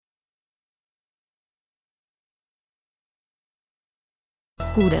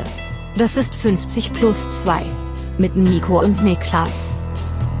Gude. Das ist 50 plus 2. Mit Nico und Niklas.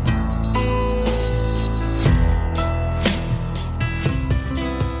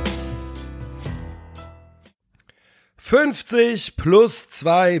 »50 plus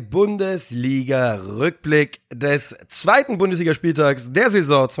 2 Bundesliga-Rückblick des zweiten Bundesligaspieltags der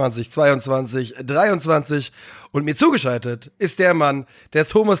Saison 2022/23 und mir zugeschaltet ist der Mann, der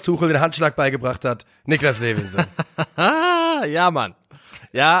Thomas Tuchel den Handschlag beigebracht hat, Niklas Levinson.« Ja, Mann.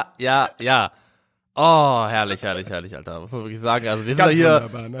 Ja. Oh, herrlich, Alter. Muss man wirklich sagen. Also wir sind Ganz ja hier,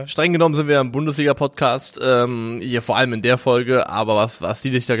 wunderbar, ne? streng genommen sind wir im Bundesliga-Podcast, hier vor allem in der Folge, aber was die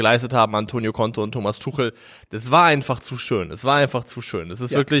sich da geleistet haben, Antonio Conte und Thomas Tuchel, das war einfach zu schön. Es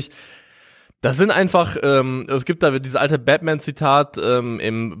ist wirklich, das sind einfach, es gibt da dieses alte Batman-Zitat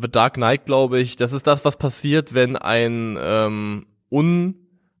im The Dark Knight, glaube ich, das ist das, was passiert, wenn ein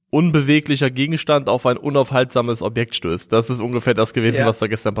unbeweglicher Gegenstand auf ein unaufhaltsames Objekt stößt. Das ist ungefähr das gewesen, was da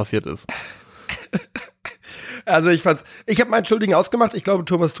gestern passiert ist. Also ich habe meinen Schuldigen ausgemacht. Ich glaube,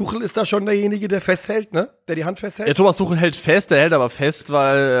 Thomas Tuchel ist da schon derjenige, der festhält, ne? Der die Hand festhält. Ja, Thomas Tuchel hält aber fest,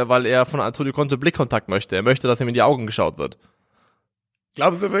 weil er von Antonio Conte Blickkontakt möchte. Er möchte, dass ihm in die Augen geschaut wird.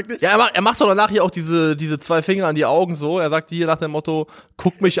 Glaubst du wirklich? Ja, er macht doch danach hier auch diese zwei Finger an die Augen so. Er sagt hier nach dem Motto,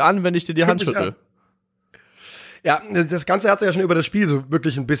 guck mich an, wenn ich dir die Hand schüttel. Ja, das Ganze hat sich ja schon über das Spiel so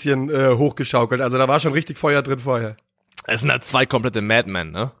wirklich ein bisschen hochgeschaukelt. Also da war schon richtig Feuer drin vorher. Es sind halt zwei komplette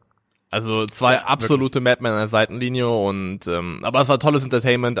Madmen, ne? Also zwei absolute Madmen an der Seitenlinie und aber es war tolles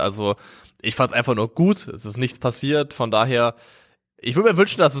Entertainment, also ich fand's einfach nur gut, es ist nichts passiert, von daher, ich würde mir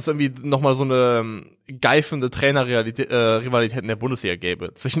wünschen, dass es irgendwie nochmal so eine geifende Trainer-Rivalität in der Bundesliga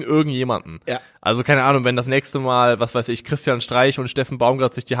gäbe, zwischen irgendjemanden. Ja. Also keine Ahnung, wenn das nächste Mal, was weiß ich, Christian Streich und Steffen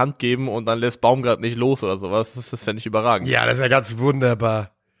Baumgart sich die Hand geben und dann lässt Baumgart nicht los oder sowas, das fände ich überragend. Ja, das wäre ganz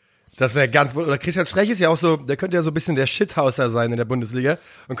wunderbar. Das wäre ganz wunderbar. Oder Christian Streich ist ja auch so, der könnte ja so ein bisschen der Shithouser sein in der Bundesliga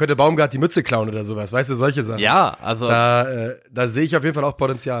und könnte Baumgart die Mütze klauen oder sowas, weißt du, solche Sachen. Ja, also da sehe ich auf jeden Fall auch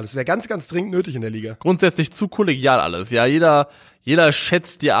Potenzial. Das wäre ganz, ganz dringend nötig in der Liga. Grundsätzlich zu kollegial alles. Ja, jeder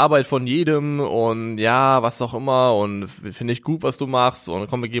schätzt die Arbeit von jedem und ja, was auch immer und finde ich gut, was du machst und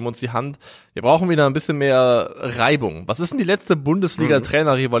komm, wir geben uns die Hand. Wir brauchen wieder ein bisschen mehr Reibung. Was ist denn die letzte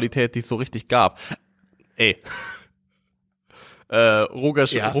Bundesliga-Trainer-Rivalität, die es so richtig gab? Ey.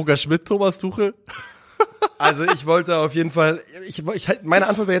 Roger Schmidt, Thomas Tuchel? Also ich wollte auf jeden Fall, meine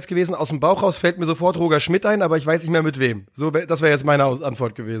Antwort wäre jetzt gewesen, aus dem Bauch raus fällt mir sofort Roger Schmidt ein, aber ich weiß nicht mehr mit wem. Das wäre jetzt meine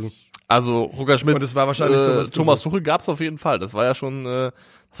Antwort gewesen. Also Roger Schmidt und es war wahrscheinlich Thomas Tuchel gab's auf jeden Fall. Das war ja schon, das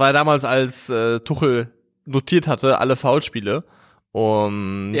war ja damals, als Tuchel notiert hatte, alle Foulspiele.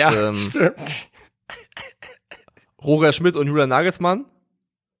 Und stimmt. Roger Schmidt und Julian Nagelsmann?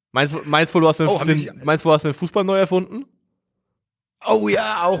 Meinst du, du hast den Fußball neu erfunden? Oh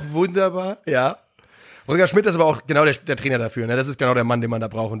ja, auch wunderbar, ja. Roger Schmidt ist aber auch genau der Trainer dafür, ne? Das ist genau der Mann, den man da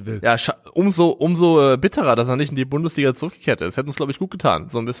brauchen will. Ja, umso bitterer, dass er nicht in die Bundesliga zurückgekehrt ist. Hätte uns, glaube ich, gut getan,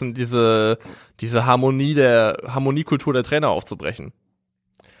 so ein bisschen diese Harmoniekultur der Trainer aufzubrechen.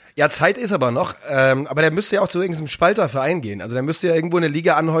 Ja, Zeit ist aber noch, aber der müsste ja auch zu irgendeinem Spalterverein gehen. Also der müsste ja irgendwo eine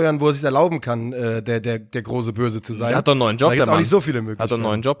Liga anheuern, wo er sich erlauben kann, der große Böse zu sein. Der hat doch einen neuen Job, da gibt's auch nicht so viele Möglichkeiten. Hat doch einen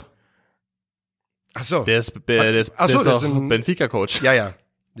neuen Job. Ach so. Der ist auch Benfica-Coach. Ja,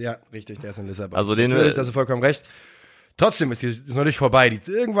 richtig, der ist in Lissabon. Also natürlich, da hast du vollkommen recht. Trotzdem ist noch nicht vorbei.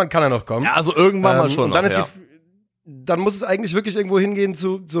 Irgendwann kann er noch kommen. Ja, also irgendwann mal schon. Und dann noch, dann muss es eigentlich wirklich irgendwo hingehen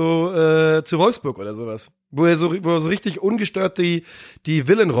zu Wolfsburg oder sowas, wo er so richtig ungestört die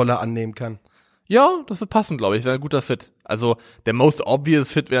Villenrolle annehmen kann. Ja, das wird passen, glaube ich. Wäre ein guter Fit. Also der most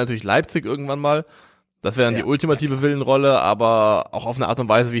obvious Fit wäre natürlich Leipzig irgendwann mal. Das wäre dann die ultimative Villenrolle, aber auch auf eine Art und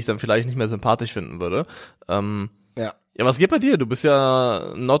Weise, wie ich dann vielleicht nicht mehr sympathisch finden würde. Ja, was geht bei dir? Du bist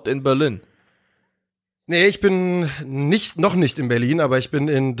ja not in Berlin. Nee, ich bin noch nicht in Berlin, aber ich bin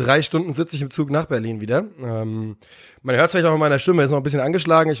in 3 Stunden sitze ich im Zug nach Berlin wieder. Man hört es vielleicht auch in meiner Stimme, ist noch ein bisschen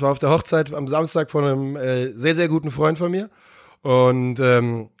angeschlagen. Ich war auf der Hochzeit am Samstag von einem sehr, sehr guten Freund von mir. Und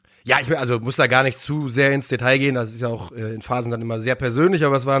ich muss da gar nicht zu sehr ins Detail gehen. Das ist ja auch in Phasen dann immer sehr persönlich,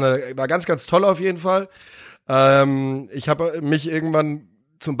 aber es war ganz, ganz toll auf jeden Fall. Ich habe mich irgendwann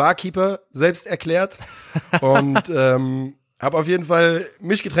zum Barkeeper selbst erklärt und habe auf jeden Fall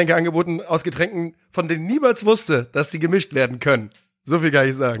Mischgetränke angeboten aus Getränken, von denen niemals wusste, dass sie gemischt werden können. So viel kann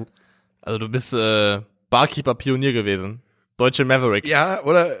ich sagen. Also du bist Barkeeper-Pionier gewesen. Deutsche Maverick. Ja,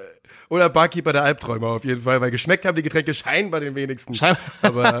 oder Barkeeper der Albträumer auf jeden Fall, weil geschmeckt haben die Getränke scheinbar den wenigsten.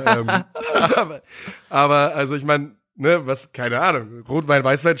 Aber also ich meine, ne, keine Ahnung, Rotwein,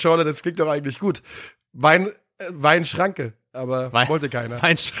 Weißweinschorle, das klingt doch eigentlich gut. Weinschranke, aber wollte keiner.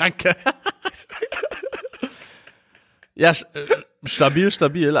 Weinschranke. Ja,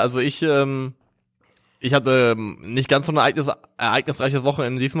 stabil. Also ich Ich hatte nicht ganz so ein ereignisreiches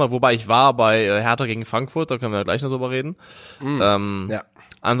Wochenende diesmal, wobei ich war bei Hertha gegen Frankfurt, da können wir gleich noch drüber reden. Ja.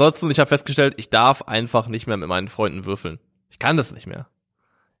 Ansonsten, ich habe festgestellt, ich darf einfach nicht mehr mit meinen Freunden würfeln. Ich kann das nicht mehr.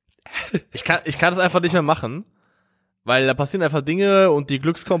 Ich kann das einfach nicht mehr machen, weil da passieren einfach Dinge und die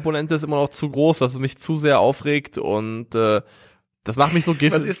Glückskomponente ist immer noch zu groß, dass es mich zu sehr aufregt und das macht mich so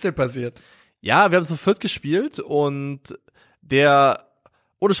giftig. Was ist denn passiert? Ja, wir haben zu viert gespielt und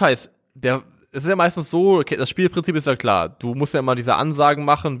ohne Scheiß, es ist ja meistens so, okay, das Spielprinzip ist ja klar. Du musst ja immer diese Ansagen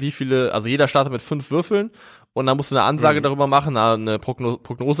machen, also jeder startet mit 5 Würfeln und dann musst du eine Ansage darüber machen, eine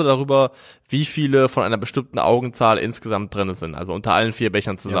Prognose darüber, wie viele von einer bestimmten Augenzahl insgesamt drin sind, also unter allen 4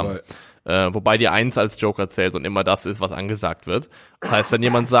 Bechern zusammen. Wobei die 1 als Joker zählt und immer das ist, was angesagt wird. Das heißt, wenn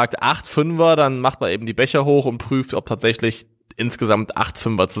jemand sagt 8 Fünfer, dann macht man eben die Becher hoch und prüft, ob tatsächlich insgesamt 8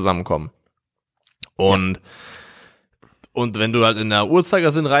 Fünfer zusammenkommen. Und wenn du halt in der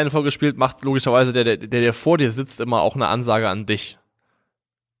Uhrzeigersinn-Reihenfolge spielst, macht logischerweise der vor dir sitzt, immer auch eine Ansage an dich.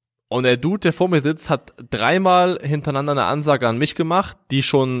 Und der Dude, der vor mir sitzt, hat 3-mal hintereinander eine Ansage an mich gemacht, die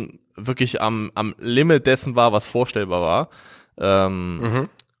schon wirklich am Limit dessen war, was vorstellbar war.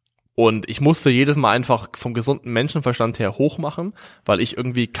 Und ich musste jedes Mal einfach vom gesunden Menschenverstand her hochmachen, weil ich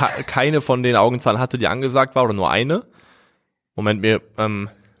irgendwie keine von den Augenzahlen hatte, die angesagt war, oder nur eine. Moment,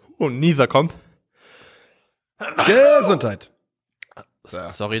 Nieser kommt. Gesundheit.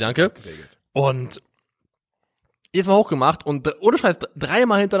 Sorry, danke. Und jetzt mal hochgemacht und ohne Scheiß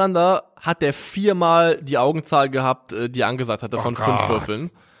 3-mal hintereinander hat der 4-mal die Augenzahl gehabt, die er angesagt hatte von 5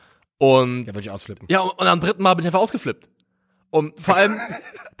 Würfeln. Und ja, würde ich ausflippen. Ja, und am 3. Mal bin ich einfach ausgeflippt. Und vor allem,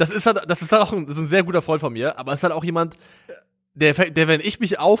 das ist auch ein sehr guter Freund von mir, aber es ist halt auch jemand, der, wenn ich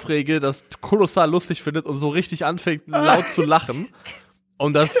mich aufrege, das kolossal lustig findet und so richtig anfängt, laut zu lachen.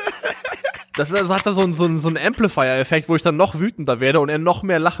 Und das hat dann so einen Amplifier-Effekt, wo ich dann noch wütender werde und er noch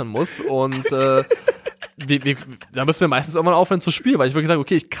mehr lachen muss. Und da müssen wir meistens irgendwann aufhören zu spielen, weil ich wirklich sage,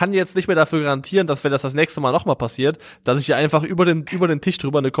 okay, ich kann jetzt nicht mehr dafür garantieren, dass wenn das nächste Mal nochmal passiert, dass ich einfach über den Tisch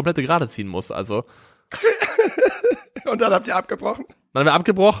drüber eine komplette Gerade ziehen muss. Also. Und dann habt ihr abgebrochen? Dann haben wir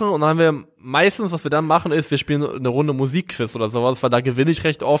abgebrochen und dann haben wir meistens, was wir dann machen, ist, wir spielen eine Runde Musikquiz oder sowas, weil da gewinne ich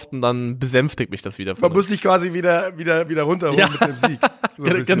recht oft und dann besänftigt mich das wieder. Man muss sich quasi wieder runterholen mit dem Sieg. So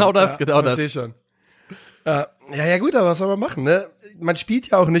genau das. Verstehe schon. Ja gut, aber was soll man machen, ne? Man spielt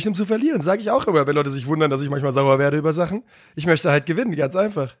ja auch nicht, um zu verlieren, sage ich auch immer, wenn Leute sich wundern, dass ich manchmal sauer werde über Sachen. Ich möchte halt gewinnen, ganz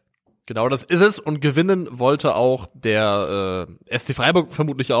einfach. Genau, das ist es. Und gewinnen wollte auch der SC Freiburg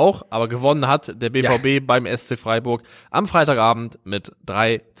vermutlich auch, aber gewonnen hat der BVB beim SC Freiburg am Freitagabend mit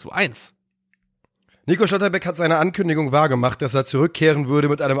 3:1. Nico Schlotterbeck hat seine Ankündigung wahrgemacht, dass er zurückkehren würde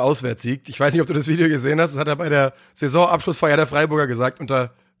mit einem Auswärtssieg. Ich weiß nicht, ob du das Video gesehen hast. Das hat er bei der Saisonabschlussfeier der Freiburger gesagt,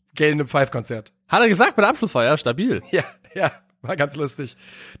 unter gellendem Pfeifkonzert. Hat er gesagt bei der Abschlussfeier? Stabil. Ja, war ganz lustig.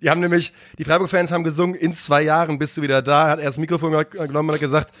 Die Freiburg-Fans haben gesungen, in 2 Jahren bist du wieder da. Hat er das Mikrofon genommen und hat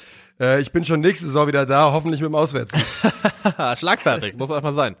gesagt, ich bin schon nächste Saison wieder da, hoffentlich mit dem Auswärtssieg. Schlagfertig, muss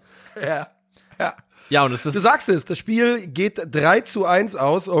einfach sein. Ja. Ja, und es ist. Du sagst es, das Spiel geht 3:1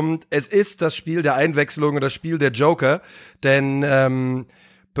 aus und es ist das Spiel der Einwechslung und das Spiel der Joker. Denn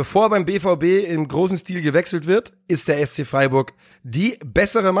bevor beim BVB im großen Stil gewechselt wird, ist der SC Freiburg die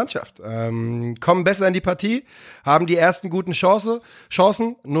bessere Mannschaft. Kommen besser in die Partie, haben die ersten guten Chancen,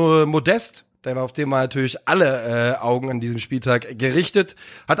 nur Modest, auf den war natürlich alle Augen an diesem Spieltag gerichtet,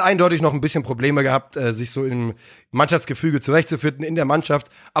 hat eindeutig noch ein bisschen Probleme gehabt, sich so im Mannschaftsgefüge zurechtzufinden in der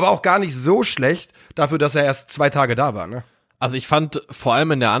Mannschaft, aber auch gar nicht so schlecht dafür, dass er erst 2 Tage da war, ne? Also ich fand vor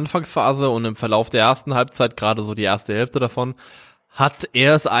allem in der Anfangsphase und im Verlauf der ersten Halbzeit, gerade so die erste Hälfte davon, hat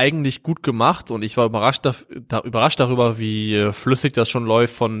er es eigentlich gut gemacht und ich war überrascht darüber, wie flüssig das schon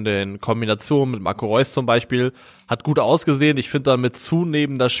läuft von den Kombinationen mit Marco Reus zum Beispiel. Hat gut ausgesehen. Ich finde dann mit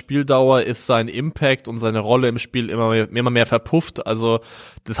zunehmender Spieldauer ist sein Impact und seine Rolle im Spiel immer mehr verpufft. Also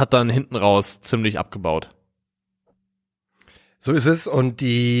das hat dann hinten raus ziemlich abgebaut. So ist es und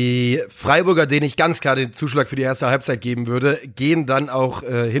die Freiburger, denen ich ganz klar den Zuschlag für die erste Halbzeit geben würde, gehen dann auch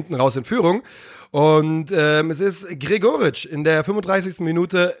hinten raus in Führung. Und es ist Gregoritsch in der 35.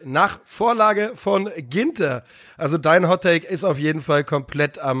 Minute nach Vorlage von Ginter. Also dein Hottake ist auf jeden Fall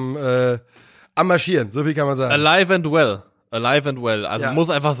komplett am Marschieren, so viel kann man sagen. Alive and well. Also man muss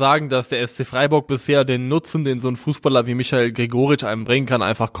einfach sagen, dass der SC Freiburg bisher den Nutzen, den so ein Fußballer wie Michael Gregoritsch einem bringen kann,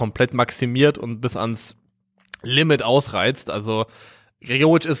 einfach komplett maximiert und bis ans Limit ausreizt. Also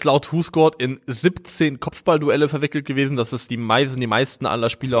Gregoritsch ist laut WhoScored in 17 Kopfballduelle verwickelt gewesen. Das ist die meisten aller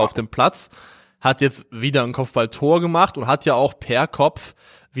Spieler auf dem Platz. Hat jetzt wieder ein Kopfballtor gemacht und hat ja auch per Kopf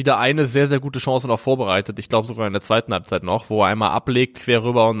wieder eine sehr, sehr gute Chance noch vorbereitet. Ich glaube sogar in der zweiten Halbzeit noch, wo er einmal ablegt, quer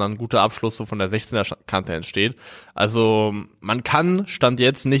rüber und dann ein guter Abschluss so von der 16er-Kante entsteht. Also man kann, Stand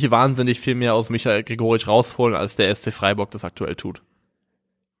jetzt, nicht wahnsinnig viel mehr aus Michael Gregoritsch rausholen, als der SC Freiburg das aktuell tut.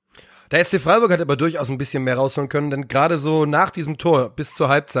 Der SC Freiburg hat aber durchaus ein bisschen mehr rausholen können, denn gerade so nach diesem Tor bis zur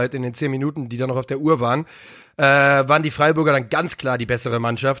Halbzeit in den 10 Minuten, die da noch auf der Uhr waren die Freiburger dann ganz klar die bessere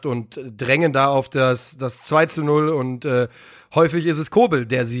Mannschaft und drängen da auf das 2:0 und häufig ist es Kobel,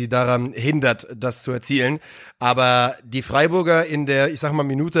 der sie daran hindert, das zu erzielen. Aber die Freiburger in der, ich sag mal,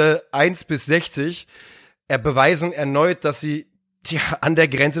 Minute 1 bis 60 beweisen erneut, dass sie an der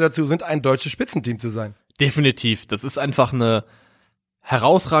Grenze dazu sind, ein deutsches Spitzenteam zu sein. Definitiv. Das ist einfach eine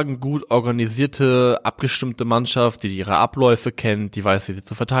herausragend gut organisierte, abgestimmte Mannschaft, die ihre Abläufe kennt, die weiß, wie sie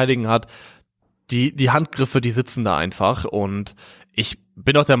zu verteidigen hat. Die Handgriffe, die sitzen da einfach und ich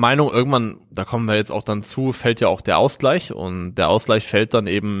bin auch der Meinung, irgendwann, da kommen wir jetzt auch dann zu, fällt ja auch der Ausgleich und der Ausgleich fällt dann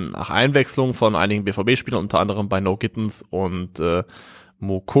eben nach Einwechslung von einigen BVB-Spielern, unter anderem bei No Gittens und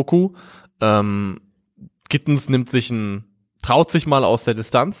Moukoko. Gittens traut sich mal aus der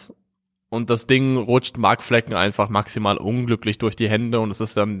Distanz und das Ding rutscht Marc Flecken einfach maximal unglücklich durch die Hände und es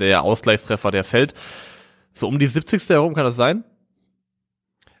ist dann der Ausgleichstreffer, der fällt. So um die 70. herum kann das sein?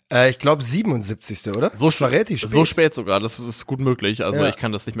 Ich glaube 77. oder? So relativ spät. So spät sogar, das ist gut möglich. Also ich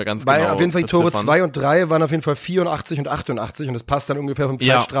kann das nicht mehr ganz genau auf jeden Fall die Tore 2 und 3 waren auf jeden Fall 84 und 88 und das passt dann ungefähr vom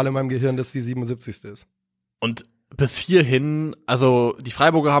Zeitstrahl in meinem Gehirn, dass die 77. ist. Und bis hierhin, also die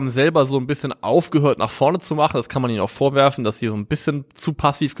Freiburger haben selber so ein bisschen aufgehört nach vorne zu machen, das kann man ihnen auch vorwerfen, dass sie so ein bisschen zu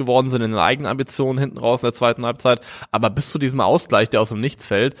passiv geworden sind in den eigenen Ambitionen hinten raus in der zweiten Halbzeit, aber bis zu diesem Ausgleich, der aus dem Nichts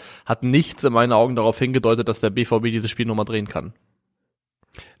fällt, hat nichts in meinen Augen darauf hingedeutet, dass der BVB dieses Spiel nochmal drehen kann.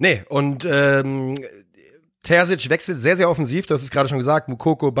 Nee, und Terzic wechselt sehr, sehr offensiv, du hast es gerade schon gesagt,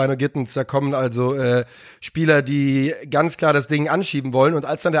 Moukoko, Bino Gittens, da kommen also Spieler, die ganz klar das Ding anschieben wollen und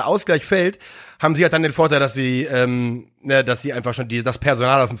als dann der Ausgleich fällt, haben sie halt dann den Vorteil, dass sie einfach schon das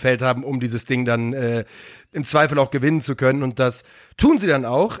Personal auf dem Feld haben, um dieses Ding dann im Zweifel auch gewinnen zu können und das tun sie dann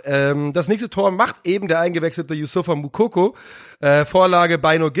auch. Das nächste Tor macht eben der eingewechselte Youssoufa Moukoko, Vorlage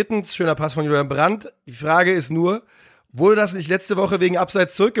Bino Gittens, schöner Pass von Julian Brandt. Die Frage ist nur, wurde das nicht letzte Woche wegen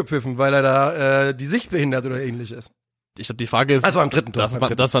Abseits zurückgepfiffen, weil er da die Sicht behindert oder ähnliches? Ich glaube, die Frage ist... Das war im dritten Tor.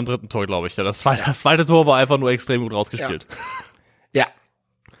 Das war im dritten Tor, glaube ich. Ja, das zweite Tor war einfach nur extrem gut rausgespielt. Ja.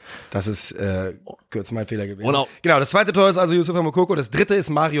 Das ist kurz mein Fehler gewesen. Genau, das zweite Tor ist also Youssoufa Moukoko. Das dritte ist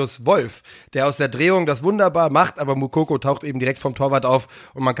Marius Wolf, der aus der Drehung das wunderbar macht, aber Moukoko taucht eben direkt vom Torwart auf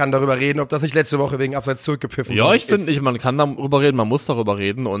und man kann darüber reden, ob das nicht letzte Woche wegen Abseits zurückgepfiffen wurde. Ja, ich finde nicht, man kann darüber reden, man muss darüber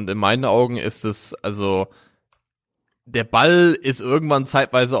reden und in meinen Augen ist es, also... Der Ball ist irgendwann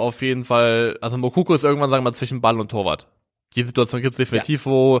zeitweise auf jeden Fall, also Moukoko ist irgendwann, sagen wir mal, zwischen Ball und Torwart. Die Situation gibt es definitiv,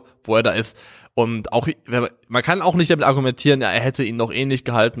 wo er da ist. Und auch, man kann auch nicht damit argumentieren, ja, er hätte ihn noch ähnlich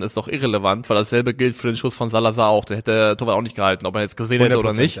gehalten, ist doch irrelevant, weil dasselbe gilt für den Schuss von Salazar auch. Den hätte der Torwart auch nicht gehalten, ob er jetzt gesehen hätte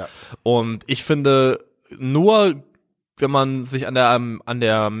oder nicht. Ja. Und ich finde, nur wenn man sich an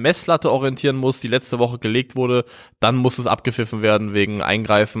der Messlatte orientieren muss, die letzte Woche gelegt wurde, dann muss es abgepfiffen werden wegen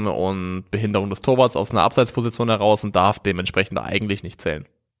Eingreifen und Behinderung des Torwarts aus einer Abseitsposition heraus und darf dementsprechend eigentlich nicht zählen.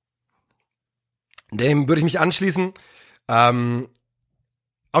 Dem würde ich mich anschließen.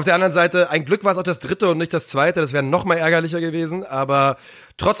 Auf der anderen Seite, ein Glück war es auch das dritte und nicht das zweite, das wäre noch mal ärgerlicher gewesen, aber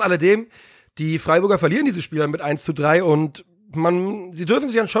trotz alledem, die Freiburger verlieren diese Spiele mit 1:3 und sie dürfen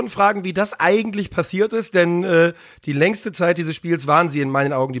sich dann schon fragen, wie das eigentlich passiert ist, denn die längste Zeit dieses Spiels waren sie in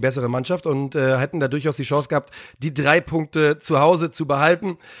meinen Augen die bessere Mannschaft und hätten da durchaus die Chance gehabt, die 3 Punkte zu Hause zu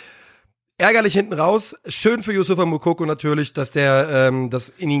behalten. Ärgerlich hinten raus, schön für Youssoufa Moukoko natürlich, dass der das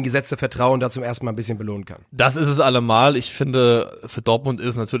in ihn gesetzte Vertrauen da zum ersten Mal ein bisschen belohnen kann. Das ist es allemal. Ich finde, für Dortmund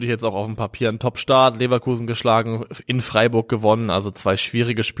ist natürlich jetzt auch auf dem Papier ein Top-Start. Leverkusen geschlagen, in Freiburg gewonnen, also 2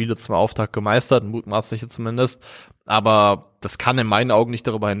 schwierige Spiele zum Auftakt gemeistert, mutmaßliche zumindest. Aber das kann in meinen Augen nicht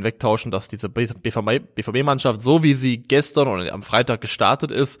darüber hinwegtauschen, dass diese BVB-Mannschaft, so wie sie gestern und am Freitag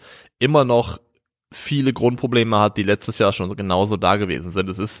gestartet ist, immer noch viele Grundprobleme hat, die letztes Jahr schon genauso da gewesen sind.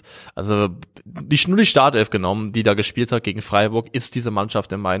 Es ist, also nur die Startelf genommen, die da gespielt hat gegen Freiburg, ist diese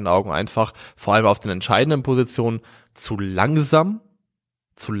Mannschaft in meinen Augen einfach, vor allem auf den entscheidenden Positionen, zu langsam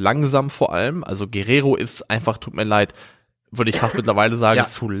vor allem. Also Guerrero ist einfach, tut mir leid, würde ich fast mittlerweile sagen,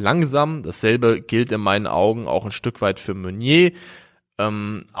 zu langsam. Dasselbe gilt in meinen Augen auch ein Stück weit für Meunier.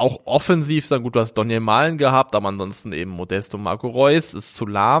 Auch offensiv, dann gut, du hast Daniel Mahlen gehabt, aber ansonsten eben Modesto, Marco Reus, ist zu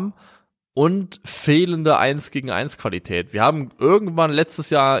lahm. Und fehlende 1-gegen-1 Qualität. Wir haben irgendwann letztes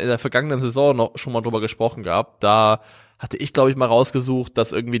Jahr in der vergangenen Saison noch schon mal drüber gesprochen gehabt. Da hatte ich, glaube ich, mal rausgesucht,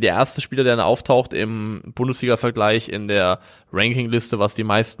 dass irgendwie der erste Spieler, der dann auftaucht im Bundesliga-Vergleich in der Rankingliste, was die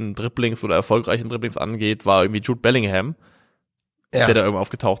meisten Dribblings oder erfolgreichen Dribblings angeht, war irgendwie Jude Bellingham. der da irgendwo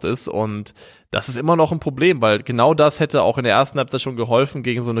aufgetaucht ist. Und das ist immer noch ein Problem, weil genau das hätte auch in der ersten Halbzeit schon geholfen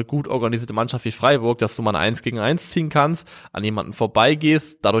gegen so eine gut organisierte Mannschaft wie Freiburg, dass du mal ein 1 gegen 1 ziehen kannst, an jemanden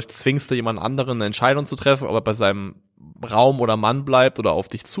vorbeigehst, dadurch zwingst du jemand anderen eine Entscheidung zu treffen, aber bei seinem Raum oder Mann bleibt oder auf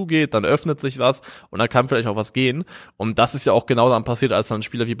dich zugeht, dann öffnet sich was und dann kann vielleicht auch was gehen. Und das ist ja auch genau dann passiert, als dann ein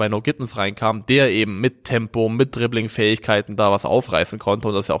Spieler wie bei No Gittens reinkam, der eben mit Tempo, mit Dribbling-Fähigkeiten da was aufreißen konnte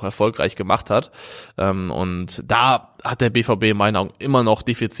und das ja auch erfolgreich gemacht hat. Und da hat der BVB in meinen Augen immer noch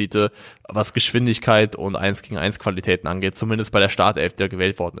Defizite, was Geschwindigkeit und 1 gegen 1 Qualitäten angeht, zumindest bei der Startelf, der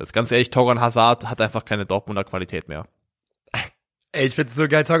gewählt worden ist. Ganz ehrlich, Torgan Hazard hat einfach keine Dortmunder Qualität mehr. Ey, ich find's so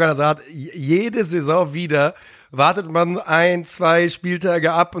geil, Torgan Hazard, jede Saison wieder wartet man 1, 2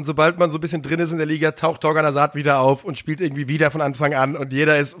 Spieltage ab und sobald man so ein bisschen drin ist in der Liga, taucht Torgan Hazard wieder auf und spielt irgendwie wieder von Anfang an und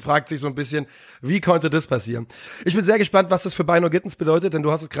jeder fragt sich so ein bisschen, wie konnte das passieren? Ich bin sehr gespannt, was das für Bino Gittens bedeutet, denn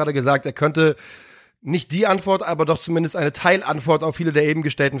du hast es gerade gesagt, er könnte nicht die Antwort, aber doch zumindest eine Teilantwort auf viele der eben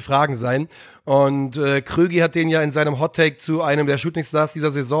gestellten Fragen sein. Und Krögi hat den ja in seinem Hot-Take zu einem der Shooting-Stars dieser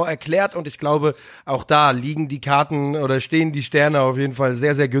Saison erklärt und ich glaube, auch da liegen die Karten oder stehen die Sterne auf jeden Fall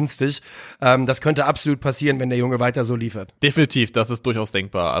sehr, sehr günstig. Das könnte absolut passieren, wenn der Junge weiter so liefert. Definitiv, das ist durchaus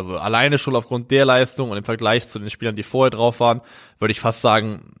denkbar. Also alleine schon aufgrund der Leistung und im Vergleich zu den Spielern, die vorher drauf waren, würde ich fast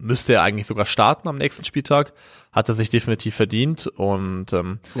sagen, müsste er eigentlich sogar starten am nächsten Spieltag. Hat er sich definitiv verdient und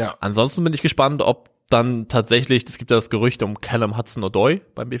ansonsten bin ich gespannt, ob dann tatsächlich, es gibt ja das Gerücht um Callum Hudson-Odoi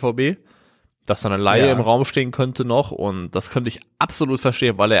beim BVB, dass da eine Leihe im Raum stehen könnte noch und das könnte ich absolut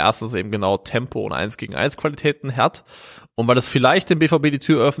verstehen, weil er erstens eben genau Tempo und 1 gegen 1 Qualitäten hat und weil das vielleicht dem BVB die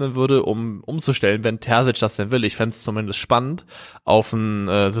Tür öffnen würde, um umzustellen, wenn Terzic das denn will. Ich fände es zumindest spannend auf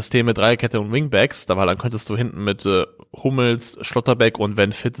ein System mit Dreierkette und Wingbacks, weil dann könntest du hinten mit Hummels, Schlotterbeck und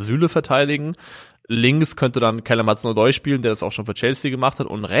wenn fit Süle verteidigen. Links könnte dann Callum Hudson-Odoi spielen, der das auch schon für Chelsea gemacht hat.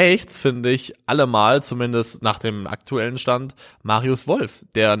 Und rechts finde ich allemal, zumindest nach dem aktuellen Stand, Marius Wolf,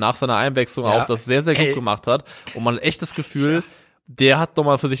 der nach seiner Einwechslung auch das sehr, sehr gut gemacht hat. Und man hat echt das Gefühl, der hat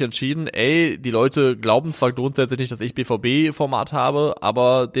nochmal für sich entschieden, die Leute glauben zwar grundsätzlich nicht, dass ich BVB-Format habe,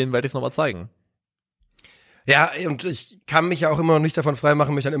 aber denen werde ich es nochmal zeigen. Ja, und ich kann mich ja auch immer noch nicht davon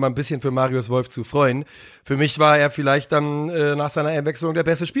freimachen, mich dann immer ein bisschen für Marius Wolf zu freuen. Für mich war er vielleicht dann nach seiner Einwechslung der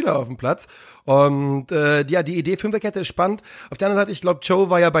beste Spieler auf dem Platz. Und die Idee Fünferkette ist spannend. Auf der anderen Seite, ich glaube, Joe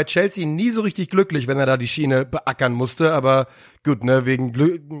war ja bei Chelsea nie so richtig glücklich, wenn er da die Schiene beackern musste. Aber gut, ne,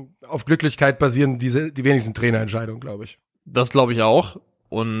 auf Glücklichkeit basieren die wenigsten Trainerentscheidungen, glaube ich. Das glaube ich auch.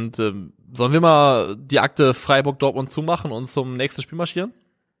 Und sollen wir mal die Akte Freiburg-Dortmund zumachen und zum nächsten Spiel marschieren?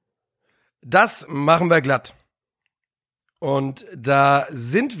 Das machen wir glatt. Und da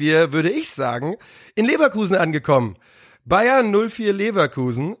sind wir, würde ich sagen, in Leverkusen angekommen. Bayern 04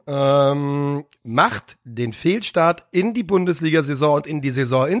 Leverkusen macht den Fehlstart in die Bundesliga-Saison und in die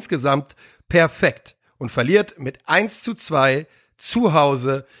Saison insgesamt perfekt und verliert mit 1:2 zu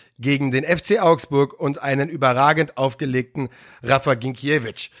Hause gegen den FC Augsburg und einen überragend aufgelegten Rafa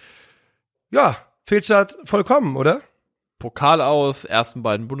Ginkiewicz. Ja, Fehlstart vollkommen, oder? Pokal aus, ersten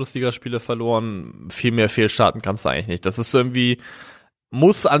beiden Bundesligaspiele verloren, viel mehr Fehlstarten kannst du eigentlich nicht. Das ist irgendwie,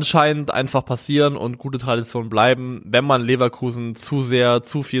 muss anscheinend einfach passieren und gute Tradition bleiben, wenn man Leverkusen zu sehr,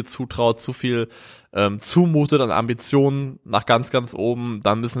 zu viel zutraut, zu viel zumutet an Ambitionen nach ganz, ganz oben,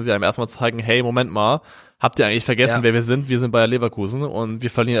 dann müssen sie einem erstmal zeigen, hey, Moment mal, habt ihr eigentlich vergessen, wer wir sind? Wir sind Bayer Leverkusen und wir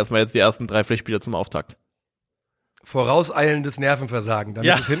verlieren erstmal jetzt die ersten 3 Pflichtspiele zum Auftakt. Vorauseilendes Nervenversagen,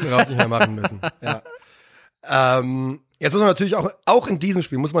 damit sie es hinten raus nicht mehr machen müssen. Ja. Jetzt muss man natürlich auch in diesem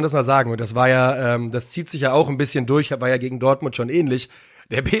Spiel, muss man das mal sagen, und das war ja, das zieht sich ja auch ein bisschen durch, war ja gegen Dortmund schon ähnlich,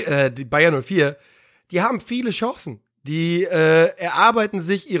 die Bayern 04, die haben viele Chancen, die erarbeiten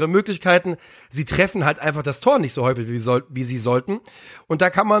sich ihre Möglichkeiten, sie treffen halt einfach das Tor nicht so häufig, wie sie sollten, und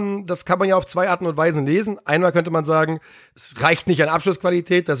das kann man ja auf 2 Arten und Weisen lesen. Einmal könnte man sagen, es reicht nicht an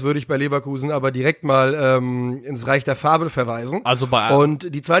Abschlussqualität, das würde ich bei Leverkusen aber direkt mal ins Reich der Fabel verweisen.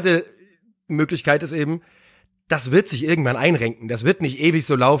 Und die zweite Möglichkeit ist eben, das wird sich irgendwann einrenken. Das wird nicht ewig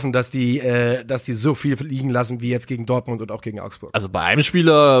so laufen, dass die so viel liegen lassen wie jetzt gegen Dortmund und auch gegen Augsburg. Also bei einem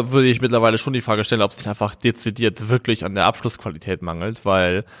Spieler würde ich mittlerweile schon die Frage stellen, ob es nicht einfach dezidiert wirklich an der Abschlussqualität mangelt,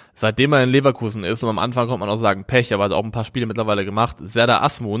 weil seitdem er in Leverkusen ist und am Anfang kommt man auch sagen Pech, aber hat auch ein paar Spiele mittlerweile gemacht. Serdar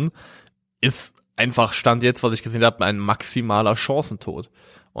Azmoun ist einfach, Stand jetzt, was ich gesehen habe, ein maximaler Chancentod.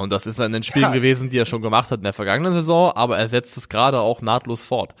 Und das ist in den Spielen gewesen, die er schon gemacht hat in der vergangenen Saison, aber er setzt es gerade auch nahtlos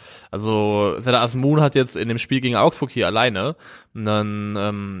fort. Also Serdar Azmoun hat jetzt in dem Spiel gegen Augsburg hier alleine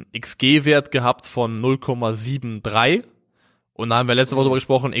einen XG-Wert gehabt von 0,73 und da haben wir letzte Woche darüber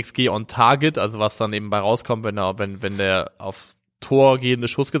gesprochen, XG on Target, also was dann eben bei rauskommt, wenn der aufs Tor gehende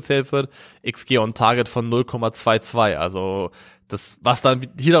Schuss gezählt wird, XG on Target von 0,22, also was dann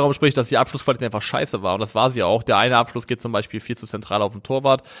hier darum spricht, dass die Abschlussqualität einfach scheiße war. Und das war sie auch. Der eine Abschluss geht zum Beispiel viel zu zentral auf den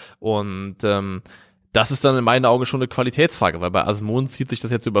Torwart. Und das ist dann in meinen Augen schon eine Qualitätsfrage, weil bei Azmoun zieht sich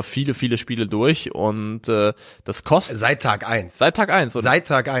das jetzt über viele, viele Spiele durch und das kostet... Seit Tag 1. Seit Tag 1. Oder? Seit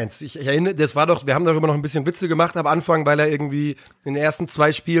Tag 1. Ich erinnere, wir haben darüber noch ein bisschen Witze gemacht am Anfang, weil er irgendwie in den ersten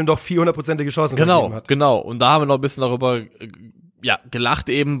 2 Spielen doch 400%ige Chancen vergeben hat. Genau. Und da haben wir noch ein bisschen darüber gelacht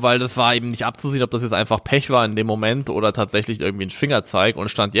eben, weil das war eben nicht abzusehen, ob das jetzt einfach Pech war in dem Moment oder tatsächlich irgendwie ein Fingerzeig. Und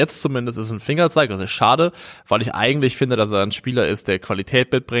Stand jetzt zumindest ist ein Fingerzeig. Das ist schade, weil ich eigentlich finde, dass er ein Spieler ist, der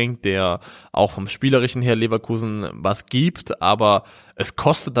Qualität mitbringt, der auch vom Spielerischen her Leverkusen was gibt. Aber es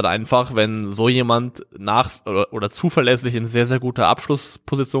kostet dann einfach, wenn so jemand oder zuverlässig in sehr, sehr gute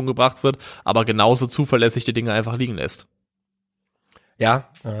Abschlussposition gebracht wird, aber genauso zuverlässig die Dinge einfach liegen lässt. Ja,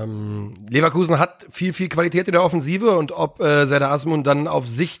 Leverkusen hat viel, viel Qualität in der Offensive und ob Serdar Azmoun dann auf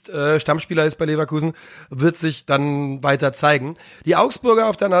Sicht Stammspieler ist bei Leverkusen, wird sich dann weiter zeigen. Die Augsburger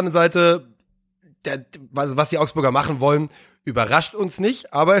auf der anderen Seite, was die Augsburger machen wollen, überrascht uns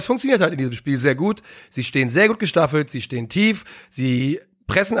nicht, aber es funktioniert halt in diesem Spiel sehr gut. Sie stehen sehr gut gestaffelt, sie stehen tief, sie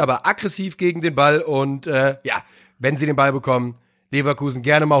pressen aber aggressiv gegen den Ball und wenn sie den Ball bekommen, Leverkusen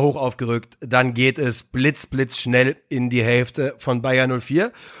gerne mal hoch aufgerückt, dann geht es blitzschnell in die Hälfte von Bayer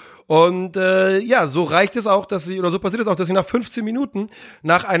 04. Und so reicht es auch, so passiert es auch, dass sie nach 15 Minuten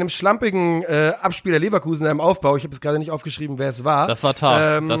nach einem schlampigen Abspiel der Leverkusen im Aufbau, ich habe es gerade nicht aufgeschrieben, wer es war. Das war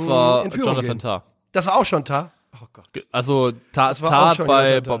Tar. Das war Jonathan Tah. Das war auch schon Tar. Oh Gott. Also Tar hat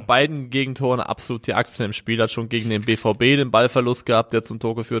bei beiden Gegentoren absolut die Aktien im Spiel, hat schon gegen den BVB den Ballverlust gehabt, der zum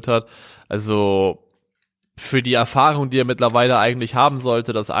Tor geführt hat. Also für die Erfahrung, die er mittlerweile eigentlich haben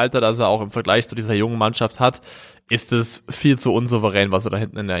sollte, das Alter, das er auch im Vergleich zu dieser jungen Mannschaft hat, ist es viel zu unsouverän, was er da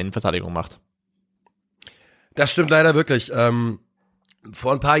hinten in der Innenverteidigung macht. Das stimmt leider wirklich.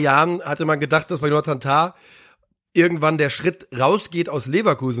 Vor ein paar Jahren hatte man gedacht, dass bei Jonathan Tah irgendwann der Schritt rausgeht aus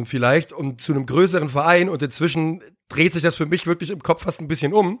Leverkusen vielleicht und zu einem größeren Verein und inzwischen dreht sich das für mich wirklich im Kopf fast ein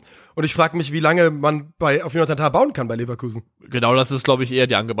bisschen um und ich frage mich, wie lange man auf Jonathan Tah bauen kann bei Leverkusen. Genau, das ist, glaube ich, eher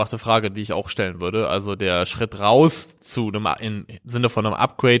die angebrachte Frage, die ich auch stellen würde. Also der Schritt raus zu einem, im Sinne von einem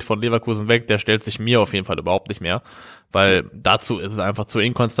Upgrade von Leverkusen weg, der stellt sich mir auf jeden Fall überhaupt nicht mehr, weil dazu ist es einfach zu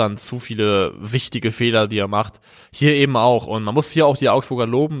inkonstant, zu viele wichtige Fehler, die er macht. Hier eben auch. Und man muss hier auch die Augsburger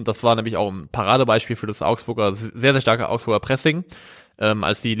loben. Das war nämlich auch ein Paradebeispiel für das Augsburger, sehr, sehr starke Augsburger Pressing.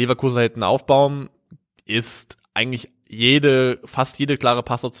 Als die Leverkusener hinten aufbauen, ist eigentlich fast jede klare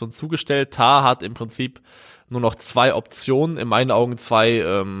Passoption zugestellt. Tah hat im Prinzip nur noch 2 Optionen, in meinen Augen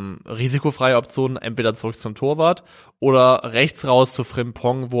 2 risikofreie Optionen, entweder zurück zum Torwart oder rechts raus zu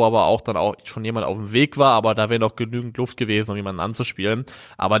Frimpong, wo aber auch dann auch schon jemand auf dem Weg war, aber da wäre noch genügend Luft gewesen, um jemanden anzuspielen.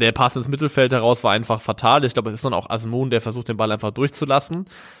 Aber der Pass ins Mittelfeld heraus war einfach fatal. Ich glaube, es ist dann auch Azmoun, der versucht, den Ball einfach durchzulassen.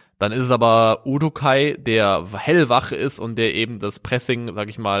 Dann ist es aber Udokai, der hellwach ist und der eben das Pressing, sag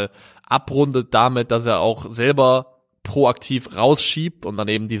ich mal, abrundet damit, dass er auch selber proaktiv rausschiebt und dann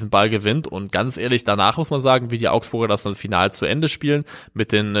eben diesen Ball gewinnt. Und ganz ehrlich, danach muss man sagen, wie die Augsburger das dann final zu Ende spielen,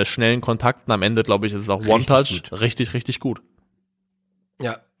 mit den schnellen Kontakten. Am Ende, glaube ich, ist es auch One-Touch. Richtig, richtig gut.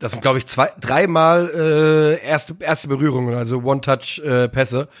 Ja, das sind, glaube ich, 3-mal erste Berührungen, also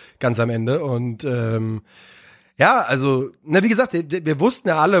One-Touch-Pässe ganz am Ende. Und also, wie gesagt, wir wussten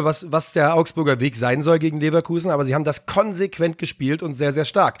ja alle, was der Augsburger Weg sein soll gegen Leverkusen, aber sie haben das konsequent gespielt und sehr, sehr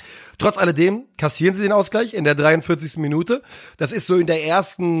stark. Trotz alledem kassieren sie den Ausgleich in der 43. Minute. Das ist so in der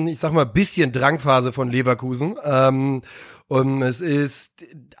ersten, ich sag mal, bisschen Drangphase von Leverkusen. Und es ist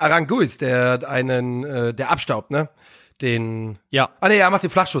Aranguiz, der abstaubt, ne? Er macht den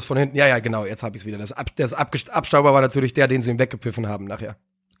Flachschuss von hinten. Ja, genau, jetzt habe ich es wieder. Das Abstauber war natürlich den sie ihm weggepfiffen haben nachher.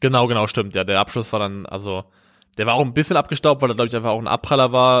 Genau, stimmt. Ja, der Abschluss war dann, der war auch ein bisschen abgestaubt, weil er, glaube ich, einfach auch ein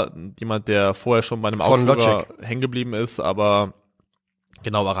Abpraller war. Jemand, der vorher schon bei einem Augsburger hängen geblieben ist, aber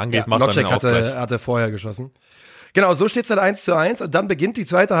genau, Aranguiz macht dann den Ausgleich. Hatte vorher geschossen. Genau, so steht's dann 1:1 und dann beginnt die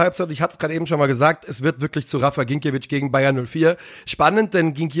zweite Halbzeit. Ich hatte es gerade eben schon mal gesagt, es wird wirklich zu Rafa Ginkiewicz gegen Bayer 04. Spannend,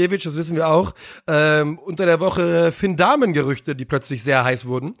 denn Ginkiewicz, das wissen wir auch, unter der Woche Finn Dahmen-Gerüchte, die plötzlich sehr heiß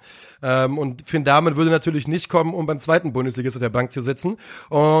wurden. Und Finn Dahmen würde natürlich nicht kommen, um beim zweiten Bundesligist auf der Bank zu sitzen.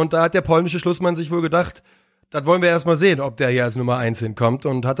 Und da hat der polnische Schlussmann sich wohl gedacht, das wollen wir erstmal sehen, ob der hier als Nummer 1 hinkommt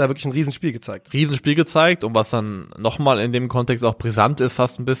und hat da wirklich ein Riesenspiel gezeigt. Und was dann nochmal in dem Kontext auch brisant ist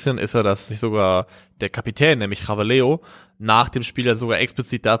fast ein bisschen, ist ja, dass sich sogar der Kapitän, nämlich Ravaleo, nach dem Spiel ja sogar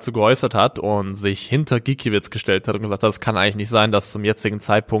explizit dazu geäußert hat und sich hinter Ginkiewicz gestellt hat und gesagt hat, das kann eigentlich nicht sein, dass zum jetzigen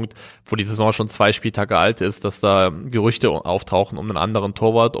Zeitpunkt, wo die Saison schon 2 Spieltage alt ist, dass da Gerüchte auftauchen um einen anderen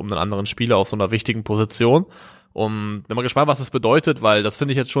Torwart, um einen anderen Spieler auf so einer wichtigen Position. Und bin mal gespannt, was das bedeutet, weil das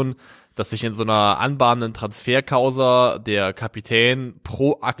finde ich jetzt schon, dass sich in so einer anbahnenden Transferkausa der Kapitän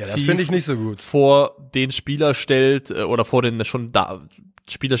proaktiv das finde ich nicht so gut. vor den Spieler stellt oder vor den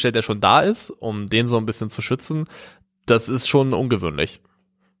Spieler stellt, der schon da ist, um den so ein bisschen zu schützen. Das ist schon ungewöhnlich.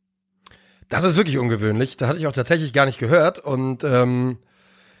 Das ist wirklich ungewöhnlich. Da hatte ich auch tatsächlich gar nicht gehört. Und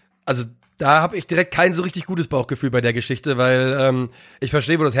also da habe ich direkt kein so richtig gutes Bauchgefühl bei der Geschichte, weil ich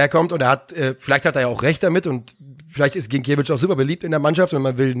verstehe, wo das herkommt. Und vielleicht hat er ja auch recht damit. Und vielleicht ist Ginkiewicz auch super beliebt in der Mannschaft. Und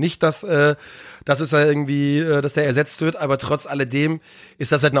man will nicht, dass der ersetzt wird. Aber trotz alledem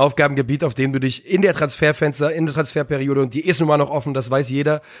ist das halt ein Aufgabengebiet, auf dem du dich in der Transferperiode, und die ist nun mal noch offen, das weiß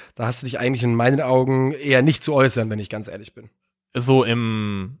jeder, da hast du dich eigentlich in meinen Augen eher nicht zu äußern, wenn ich ganz ehrlich bin. So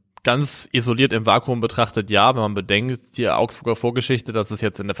ganz isoliert im Vakuum betrachtet, ja, wenn man bedenkt, die Augsburger Vorgeschichte, dass es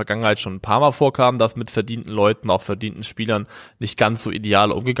jetzt in der Vergangenheit schon ein paar Mal vorkam, dass mit verdienten Leuten, auch verdienten Spielern nicht ganz so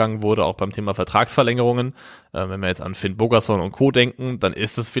ideal umgegangen wurde, auch beim Thema Vertragsverlängerungen. Wenn wir jetzt an Finn Bogason und Co. denken, dann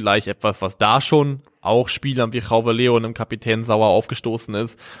ist es vielleicht etwas, was da schon auch Spielern wie Rauwe Leo und dem Kapitän sauer aufgestoßen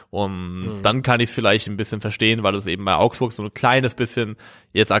ist. Und dann kann ich es vielleicht ein bisschen verstehen, weil es eben bei Augsburg so ein kleines bisschen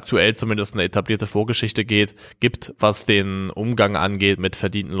jetzt aktuell zumindest eine etablierte Vorgeschichte gibt, was den Umgang angeht mit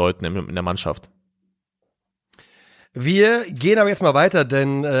verdienten Leuten in der Mannschaft. Wir gehen aber jetzt mal weiter,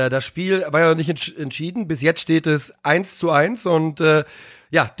 denn das Spiel war ja noch nicht entschieden. Bis jetzt steht es 1:1 und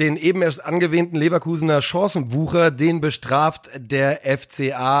den eben erst angewähnten Leverkusener Chancenwucher, den bestraft der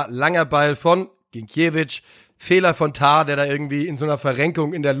FCA. Langer Ball von Ginkiewicz, Fehler von Tah, der da irgendwie in so einer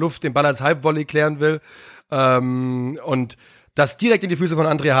Verrenkung in der Luft den Ball als Halbvolley klären will. Und das direkt in die Füße von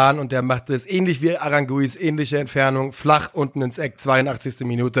André Hahn, und der macht es ähnlich wie Aranguiz, ähnliche Entfernung, flach unten ins Eck, 82.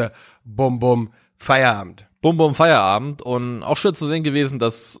 Minute, bum bum, Feierabend. Bum bum, Feierabend. Und auch schön zu sehen gewesen,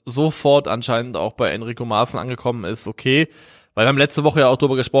 dass sofort anscheinend auch bei Enrico Maaßen angekommen ist, okay, weil wir haben letzte Woche ja auch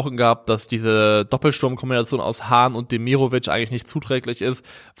darüber gesprochen gehabt, dass diese Doppelsturmkombination aus Hahn und Demirovic eigentlich nicht zuträglich ist,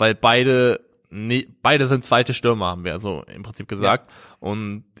 weil beide sind zweite Stürmer, haben wir also im Prinzip gesagt. Ja.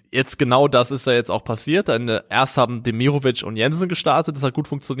 Und jetzt genau das ist ja jetzt auch passiert. Erst haben Demirovic und Jensen gestartet, das hat gut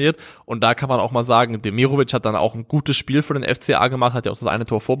funktioniert. Und da kann man auch mal sagen, Demirovic hat dann auch ein gutes Spiel für den FCA gemacht, hat ja auch das eine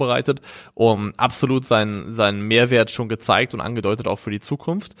Tor vorbereitet und absolut seinen Mehrwert schon gezeigt und angedeutet auch für die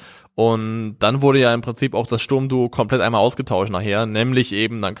Zukunft. Und dann wurde ja im Prinzip auch das Sturmduo komplett einmal ausgetauscht nachher, nämlich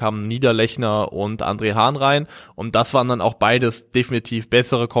eben, dann kamen Niederlechner und André Hahn rein und das waren dann auch beides definitiv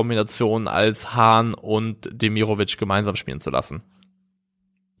bessere Kombinationen, als Hahn und Demirovic gemeinsam spielen zu lassen.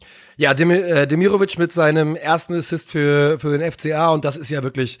 Ja, Demirovic mit seinem ersten Assist für den FCA, und das ist ja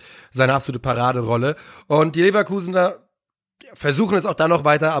wirklich seine absolute Paraderolle. Und die Leverkusener versuchen es auch dann noch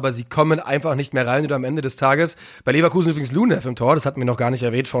weiter, aber sie kommen einfach nicht mehr rein, oder am Ende des Tages. Bei Leverkusen übrigens Lunev im Tor, das hatten wir noch gar nicht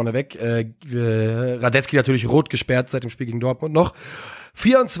erwähnt vorneweg. Radetzky natürlich rot gesperrt seit dem Spiel gegen Dortmund noch.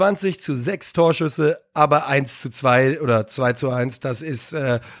 24:6 Torschüsse, aber 1:2 oder 2:1, das ist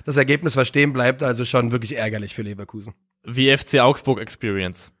das Ergebnis, was stehen bleibt, also schon wirklich ärgerlich für Leverkusen. Wie FC Augsburg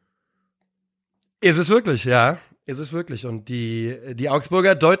Experience. Ist es wirklich, ja. Ist es wirklich. Und die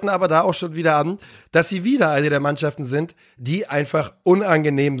Augsburger deuten aber da auch schon wieder an, dass sie wieder eine der Mannschaften sind, die einfach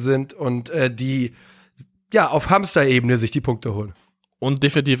unangenehm sind und die auf Hamster-Ebene sich die Punkte holen. Und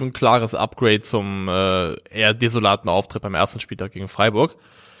definitiv ein klares Upgrade zum eher desolaten Auftritt beim ersten Spieltag gegen Freiburg.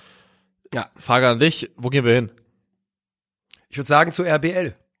 Ja. Frage an dich, wo gehen wir hin? Ich würde sagen zu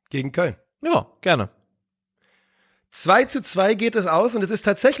RBL gegen Köln. Ja, gerne. 2:2 geht es aus, und es ist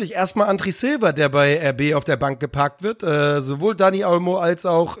tatsächlich erstmal André Silva, der bei RB auf der Bank geparkt wird. Sowohl Dani Olmo als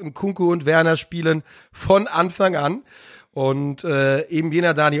auch Nkunku und Werner spielen von Anfang an. Und eben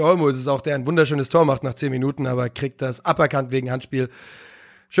jener Dani Olmo ist es auch, der ein wunderschönes Tor macht nach 10 Minuten, aber kriegt das aberkannt wegen Handspiel.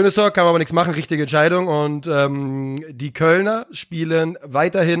 Schönes Tor, kann man aber nichts machen, richtige Entscheidung. Und die Kölner spielen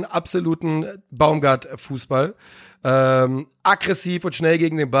weiterhin absoluten Baumgart-Fußball. Aggressiv und schnell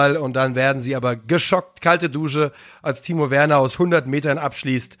gegen den Ball, und dann werden sie aber geschockt, kalte Dusche, als Timo Werner aus 100 Metern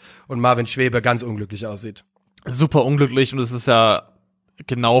abschließt und Marvin Schwebe ganz unglücklich aussieht. Super unglücklich, und es ist ja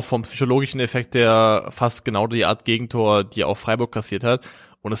genau vom psychologischen Effekt der fast genau die Art Gegentor, die auch Freiburg kassiert hat.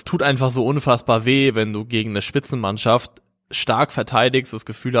 Und es tut einfach so unfassbar weh, wenn du gegen eine Spitzenmannschaft stark verteidigst, das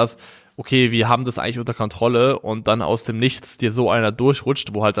Gefühl hast, okay, wir haben das eigentlich unter Kontrolle, und dann aus dem Nichts dir so einer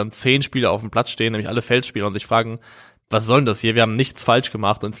durchrutscht, wo halt dann 10 Spieler auf dem Platz stehen, nämlich alle Feldspieler, und sich fragen, was soll denn das hier? Wir haben nichts falsch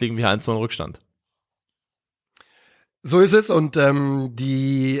gemacht, und jetzt liegen wir 1:0 in Rückstand. So ist es, und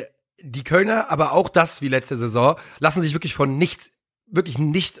die Kölner, aber auch das wie letzte Saison, lassen sich wirklich von nichts, wirklich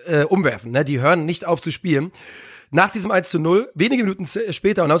nicht umwerfen, ne? Die hören nicht auf zu spielen. Nach diesem 1:0, wenige Minuten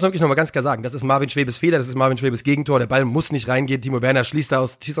später, und da muss man wirklich nochmal ganz klar sagen, das ist Marvin Schwebes Fehler, das ist Marvin Schwebes Gegentor, der Ball muss nicht reingehen, Timo Werner schießt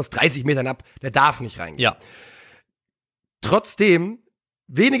aus 30 Metern ab, der darf nicht reingehen. Ja. Trotzdem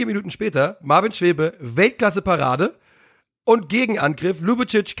wenige Minuten später, Marvin Schwebe, Weltklasse-Parade und Gegenangriff,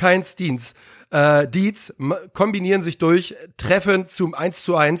 Lubicic, Kainz, Dietz kombinieren sich durch, treffen zum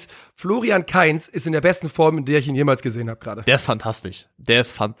 1:1. Florian Kainz ist in der besten Form, in der ich ihn jemals gesehen habe gerade. Der ist fantastisch. Der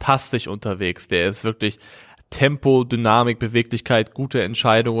ist fantastisch unterwegs. Der ist wirklich Tempo, Dynamik, Beweglichkeit, gute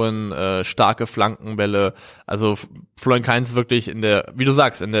Entscheidungen, starke Flankenbälle. Also Florian Kainz wirklich wie du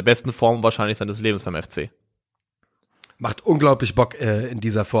sagst, in der besten Form wahrscheinlich seines Lebens beim FC. Macht unglaublich Bock in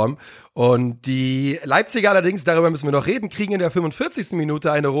dieser Form. Und die Leipziger allerdings, darüber müssen wir noch reden, kriegen in der 45.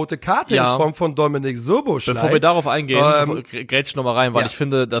 Minute eine rote Karte in Form von Dominik Soboschlei. Bevor wir darauf eingehen, grätsch noch mal rein, weil ich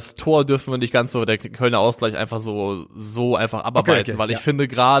finde, das Tor dürfen wir nicht ganz so, der Kölner Ausgleich einfach so einfach abarbeiten, weil ich finde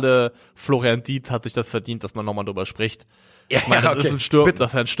gerade Florian Dietz hat sich das verdient, dass man nochmal drüber spricht. Ich meine, das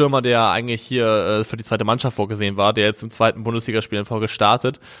ist ein Stürmer, der eigentlich hier für die zweite Mannschaft vorgesehen war, der jetzt im zweiten Bundesligaspiel in Folge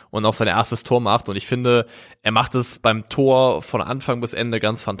startet und auch sein erstes Tor macht. Und ich finde, er macht es beim Tor von Anfang bis Ende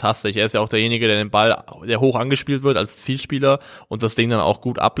ganz fantastisch. Er ist ja auch derjenige, der den Ball, der hoch angespielt wird als Zielspieler und das Ding dann auch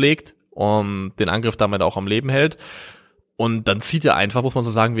gut ablegt und den Angriff damit auch am Leben hält. Und dann zieht er einfach, muss man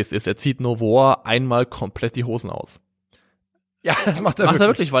so sagen, wie es ist, er zieht Novoa einmal komplett die Hosen aus. Ja, das macht er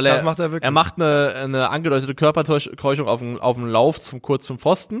wirklich, weil er macht eine angedeutete Körpertäuschung auf dem Lauf kurz zum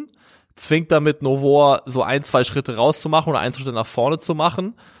Pfosten, zwingt damit Novoa so 1-2 Schritte rauszumachen oder 1 Schritte nach vorne zu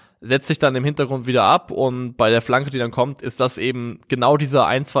machen, setzt sich dann im Hintergrund wieder ab und bei der Flanke, die dann kommt, ist das eben genau diese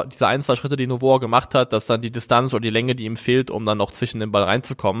 1-2 Schritte, die Novoa gemacht hat, dass dann die Distanz oder die Länge, die ihm fehlt, um dann noch zwischen den Ball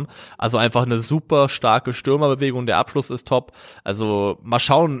reinzukommen. Also einfach eine super starke Stürmerbewegung, der Abschluss ist top. Also mal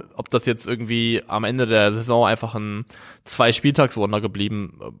schauen, ob das jetzt irgendwie am Ende der Saison einfach ein 2-Spieltagswunder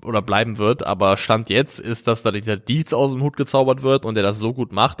bleiben wird, aber Stand jetzt ist, dass da dieser Dietz aus dem Hut gezaubert wird und der das so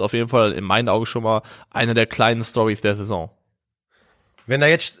gut macht, auf jeden Fall in meinen Augen schon mal eine der kleinen Storys der Saison. Wenn da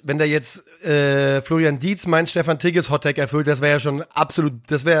jetzt Florian Dietz meint Stefan Tigges Hottag erfüllt, das wäre ja schon absolut,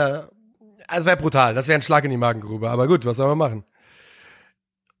 das wäre brutal, das wäre ein Schlag in die Magengrube, aber gut, was soll man machen?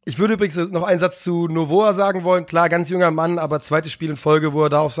 Ich würde übrigens noch einen Satz zu Novoa sagen wollen, klar, ganz junger Mann, aber zweites Spiel in Folge, wo er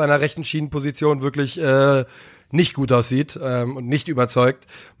da auf seiner rechten Schienenposition wirklich nicht gut aussieht und nicht überzeugt.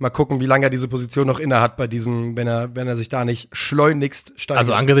 Mal gucken, wie lange er diese Position noch inne hat bei diesem, wenn er sich da nicht schleunigst steigert.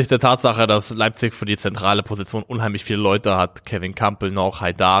 Also angesichts der Tatsache, dass Leipzig für die zentrale Position unheimlich viele Leute hat, Kevin Kampel noch,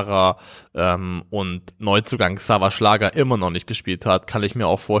 Haidara und Neuzugang Xaver Schlager immer noch nicht gespielt hat, kann ich mir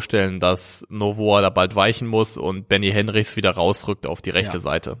auch vorstellen, dass Novoa da bald weichen muss und Benny Henrichs wieder rausrückt auf die rechte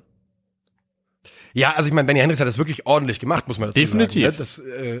Seite. Ja, also ich meine, Benny Henrichs hat das wirklich ordentlich gemacht, muss man dazu Definitiv. sagen.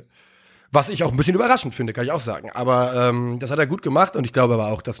 Ne? Was ich auch ein bisschen überraschend finde, kann ich auch sagen. Aber das hat er gut gemacht und ich glaube aber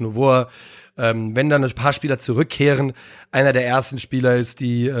auch, dass Novoa, wenn dann ein paar Spieler zurückkehren, einer der ersten Spieler ist,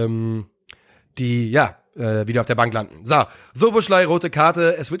 die wieder auf der Bank landen. So, Soboschlei, rote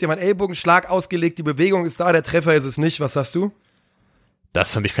Karte, es wird ihm ein Ellbogenschlag ausgelegt, die Bewegung ist da, der Treffer ist es nicht. Was sagst du? Das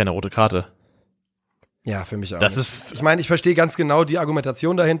ist für mich keine rote Karte. Ja, für mich auch. Ich meine, ich verstehe ganz genau die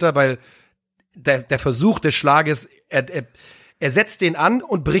Argumentation dahinter, weil der Versuch des Schlages, er setzt den an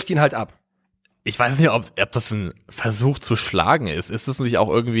und bricht ihn halt ab. Ich weiß nicht, ob das ein Versuch zu schlagen ist. Ist es nicht auch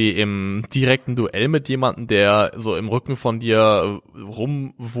irgendwie im direkten Duell mit jemandem, der so im Rücken von dir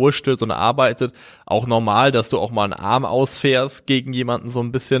rumwurstelt und arbeitet, auch normal, dass du auch mal einen Arm ausfährst gegen jemanden so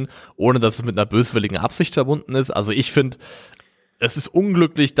ein bisschen, ohne dass es mit einer böswilligen Absicht verbunden ist? Also ich finde, es ist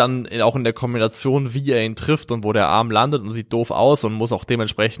unglücklich dann auch in der Kombination, wie er ihn trifft und wo der Arm landet und sieht doof aus und muss auch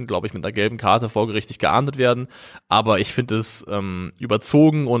dementsprechend, glaube ich, mit einer gelben Karte folgerichtig geahndet werden. Aber ich finde es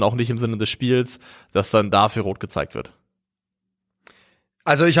überzogen und auch nicht im Sinne des Spiels, dass dann dafür rot gezeigt wird.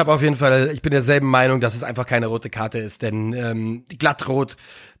 Also ich bin derselben Meinung, dass es einfach keine rote Karte ist, denn glattrot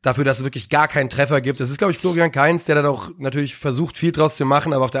dafür, dass es wirklich gar keinen Treffer gibt. Das ist, glaube ich, Florian Kainz, der dann auch natürlich versucht, viel draus zu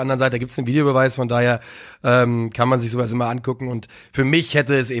machen, aber auf der anderen Seite gibt es einen Videobeweis, von daher kann man sich sowas immer angucken und für mich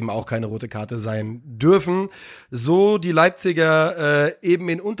hätte es eben auch keine rote Karte sein dürfen. So die Leipziger eben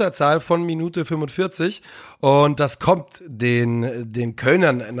in Unterzahl von Minute 45 und das kommt den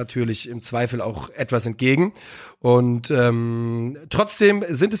Kölnern natürlich im Zweifel auch etwas entgegen. Und trotzdem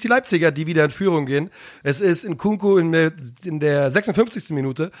sind es die Leipziger, die wieder in Führung gehen. Es ist Nkunku in der 56.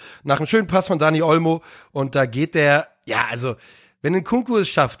 Minute nach einem schönen Pass von Dani Olmo und da geht wenn Nkunku es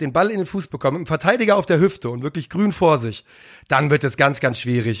schafft, den Ball in den Fuß bekommt, mit dem Verteidiger auf der Hüfte und wirklich grün vor sich, dann wird es ganz, ganz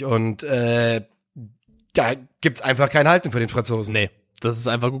schwierig und da gibt's einfach kein Halten für den Franzosen. Nee, das ist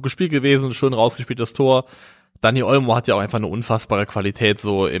einfach gut gespielt gewesen, schön rausgespieltes Tor. Dani Olmo hat ja auch einfach eine unfassbare Qualität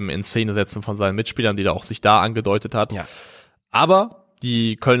so im In-Szene-Setzen von seinen Mitspielern, die da auch sich da angedeutet hat. Ja. Aber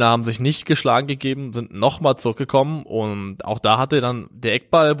die Kölner haben sich nicht geschlagen gegeben, sind nochmal zurückgekommen und auch da hatte dann der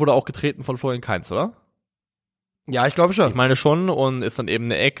Eckball wurde auch getreten von Florian Kainz, oder? Ja, ich glaube schon. Ich meine schon und ist dann eben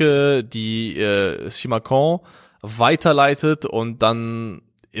eine Ecke, die Chimakon weiterleitet und dann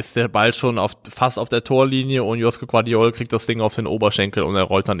ist der Ball schon fast auf der Torlinie und Josko Gvardiol kriegt das Ding auf den Oberschenkel und er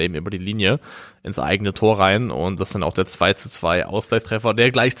rollt dann eben über die Linie ins eigene Tor rein und das ist dann auch der 2:2 Ausgleichstreffer, der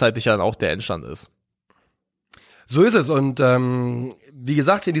gleichzeitig dann auch der Endstand ist. So ist es und wie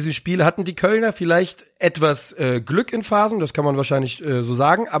gesagt, in diesem Spiel hatten die Kölner vielleicht etwas Glück in Phasen, das kann man wahrscheinlich so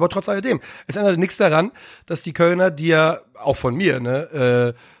sagen, aber trotz alledem, es ändert nichts daran, dass die Kölner, die ja auch von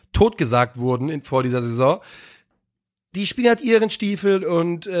mir totgesagt wurden vor dieser Saison, die spielen halt ihren Stiefel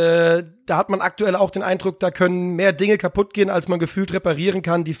und da hat man aktuell auch den Eindruck, da können mehr Dinge kaputt gehen, als man gefühlt reparieren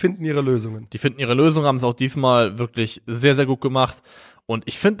kann. Die finden ihre Lösungen. Haben es auch diesmal wirklich sehr, sehr gut gemacht. Und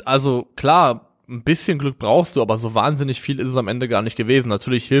ich finde, also klar, ein bisschen Glück brauchst du, aber so wahnsinnig viel ist es am Ende gar nicht gewesen.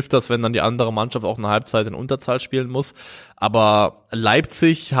 Natürlich hilft das, wenn dann die andere Mannschaft auch eine Halbzeit in Unterzahl spielen muss. Aber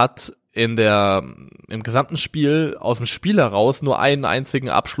Leipzig hat im gesamten Spiel aus dem Spiel heraus nur einen einzigen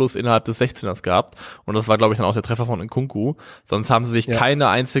Abschluss innerhalb des 16ers gehabt. Und das war, glaube ich, dann auch der Treffer von Nkunku. Sonst haben sie sich keine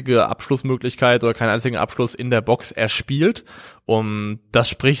einzige Abschlussmöglichkeit oder keinen einzigen Abschluss in der Box erspielt. Und das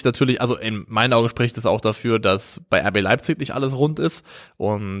spricht natürlich, also in meinen Augen spricht es auch dafür, dass bei RB Leipzig nicht alles rund ist.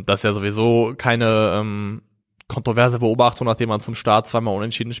 Und das ist ja sowieso keine kontroverse Beobachtung, nachdem man zum Start zweimal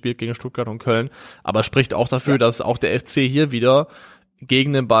unentschieden spielt gegen Stuttgart und Köln. Aber es spricht auch dafür, dass auch der FC hier wieder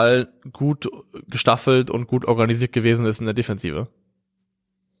gegen den Ball gut gestaffelt und gut organisiert gewesen ist in der Defensive.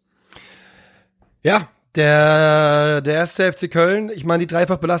 Ja, der erste FC Köln, ich meine, die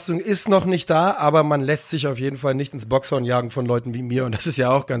Dreifachbelastung ist noch nicht da, aber man lässt sich auf jeden Fall nicht ins Boxhorn jagen von Leuten wie mir und das ist ja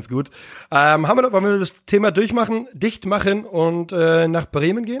auch ganz gut. Wollen wir das Thema dicht machen und nach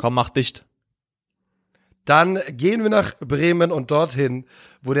Bremen gehen? Komm, mach dicht. Dann gehen wir nach Bremen und dorthin,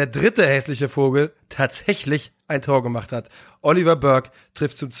 wo der dritte hässliche Vogel tatsächlich ein Tor gemacht hat. Oliver Burke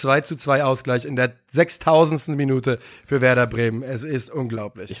trifft zum 2:2 Ausgleich in der 6000. Minute für Werder Bremen. Es ist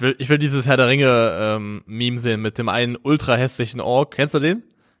unglaublich. Ich will dieses Herr der Ringe Meme sehen mit dem einen ultra hässlichen Ork. Kennst du den?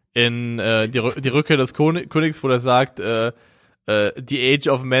 In die Rückkehr des Königs, wo der sagt, the age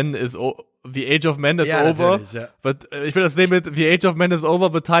of men is over. Ja. But, ich will das sehen mit the age of men is over,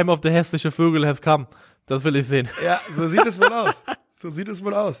 the time of the hässliche Vögel has come. Das will ich sehen. Ja, so sieht es wohl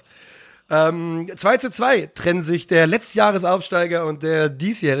aus. 2:2 trennen sich der Letztjahresaufsteiger und der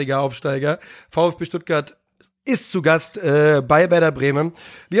diesjährige Aufsteiger. VfB Stuttgart ist zu Gast bei Werder Bremen.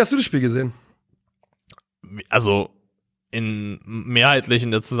 Wie hast du das Spiel gesehen? Also mehrheitlich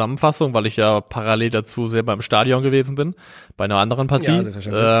in der Zusammenfassung, weil ich ja parallel dazu selber im Stadion gewesen bin, bei einer anderen Partie. Ja,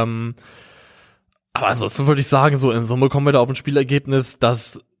 selbstverständlich. Aber ansonsten würde ich sagen, so in Summe kommen wir da auf ein Spielergebnis,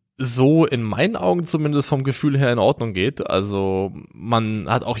 das so in meinen Augen zumindest vom Gefühl her in Ordnung geht. Also man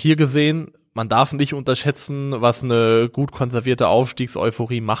hat auch hier gesehen, man darf nicht unterschätzen, was eine gut konservierte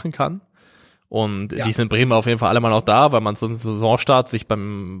Aufstiegseuphorie machen kann. Und die ist in Bremen auf jeden Fall alle mal noch da, weil man so einen Saisonstart sich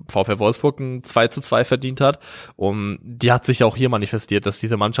beim VfL Wolfsburg ein 2:2 verdient hat. Und die hat sich auch hier manifestiert, dass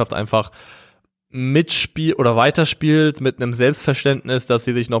diese Mannschaft einfach mitspielt oder weiterspielt mit einem Selbstverständnis, dass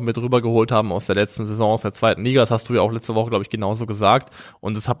sie sich noch mit rübergeholt haben aus der letzten Saison, aus der zweiten Liga. Das hast du ja auch letzte Woche, glaube ich, genauso gesagt.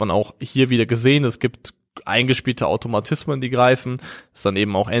 Und das hat man auch hier wieder gesehen. Es gibt eingespielte Automatismen, die greifen. Das ist dann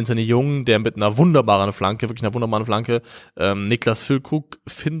eben auch Anthony Jung, der mit einer wunderbaren Flanke, Niklas Füllkrug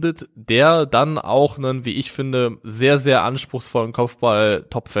findet, der dann auch einen, wie ich finde, sehr, sehr anspruchsvollen Kopfball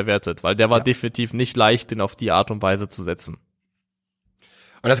top verwertet, weil der war definitiv nicht leicht, den auf die Art und Weise zu setzen.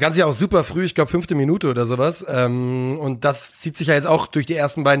 Und das Ganze ja auch super früh, ich glaube 5. Minute oder sowas. Und das zieht sich ja jetzt auch durch die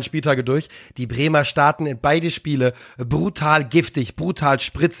ersten beiden Spieltage durch. Die Bremer starten in beide Spiele brutal giftig, brutal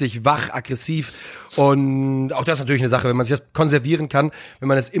spritzig, wach, aggressiv. Und auch das ist natürlich eine Sache, wenn man sich das konservieren kann, wenn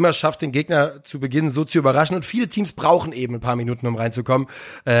man es immer schafft, den Gegner zu Beginn so zu überraschen. Und viele Teams brauchen eben ein paar Minuten, um reinzukommen.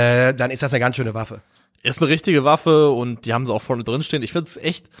 Dann ist das eine ganz schöne Waffe. Ist eine richtige Waffe und die haben sie auch vorne drin stehen. Ich finde es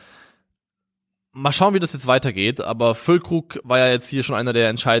echt... Mal schauen, wie das jetzt weitergeht, aber Füllkrug war ja jetzt hier schon einer der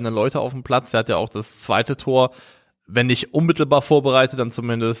entscheidenden Leute auf dem Platz. Er hat ja auch das zweite Tor, wenn nicht unmittelbar vorbereitet, dann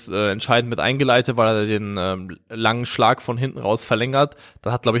zumindest entscheidend mit eingeleitet, weil er den langen Schlag von hinten raus verlängert.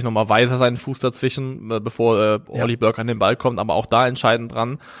 Dann hat, glaube ich, nochmal Weiser seinen Fuß dazwischen, bevor Olli Burke an den Ball kommt, aber auch da entscheidend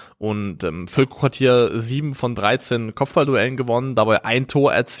dran. Und Füllkrug hat hier 7 von 13 Kopfballduellen gewonnen, dabei ein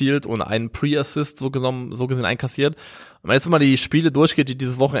Tor erzielt und einen Pre-Assist so gesehen einkassiert. Und wenn jetzt mal die Spiele durchgeht, die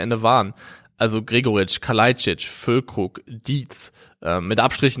dieses Wochenende waren, also Gregoritsch, Kalajdzic, Füllkrug, Dietz, mit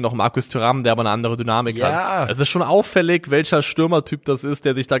Abstrichen noch Markus Thuram, der aber eine andere Dynamik hat. Es ist schon auffällig, welcher Stürmertyp das ist,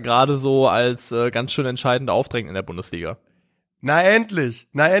 der sich da gerade so als ganz schön entscheidend aufdrängt in der Bundesliga. Na endlich.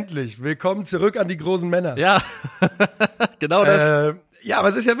 Willkommen zurück an die großen Männer. Ja, genau das. Ja, aber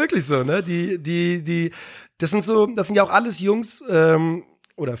es ist ja wirklich so, ne? Das sind ja auch alles Jungs,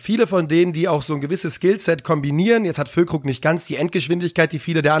 oder viele von denen, die auch so ein gewisses Skillset kombinieren. Jetzt hat Füllkrug nicht ganz die Endgeschwindigkeit, die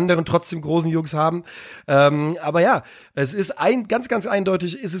viele der anderen trotzdem großen Jungs haben. Aber ja, es ist ganz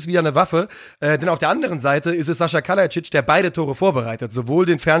eindeutig, ist es wieder eine Waffe. Denn auf der anderen Seite ist es Sascha Kalajdzic, der beide Tore vorbereitet. Sowohl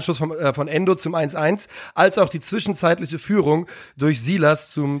den Fernschuss von Endo zum 1-1, als auch die zwischenzeitliche Führung durch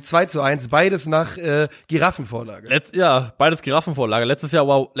Silas zum 2-1. Beides nach Giraffenvorlage. Beides Giraffenvorlage. Letztes Jahr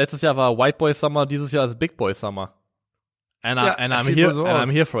war White Boy Summer, dieses Jahr ist Big Boy Summer. And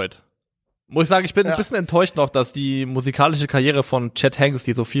I'm here for it. Muss ich sagen, ich bin ein bisschen enttäuscht noch, dass die musikalische Karriere von Chet Hanks,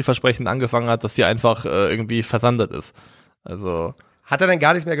 die so vielversprechend angefangen hat, dass die einfach irgendwie versandet ist. Also hat er denn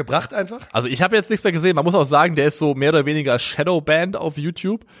gar nichts mehr gebracht einfach? Also ich habe jetzt nichts mehr gesehen. Man muss auch sagen, der ist so mehr oder weniger Shadowbanned auf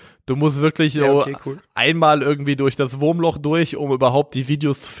YouTube. Du musst wirklich einmal irgendwie durch das Wurmloch durch, um überhaupt die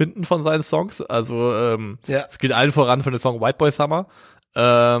Videos zu finden von seinen Songs. Also es gilt allen voran für den Song White Boy Summer.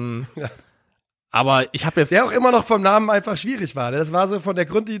 Aber ich habe jetzt... Der auch immer noch vom Namen einfach schwierig war. Ne? Das war so von der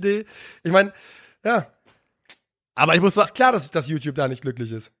Grundidee. Ich meine, ja. Aber ich muss sagen... Ist klar, dass YouTube da nicht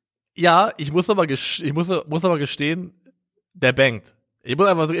glücklich ist. Ja, ich muss aber gestehen, der bangt. Ich muss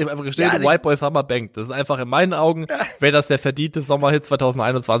einfach gestehen, White Boy Summer bangt. Das ist einfach in meinen Augen, wäre das der verdiente Sommerhit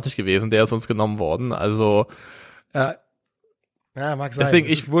 2021 gewesen. Der ist uns genommen worden. Also... Ja, mag sein.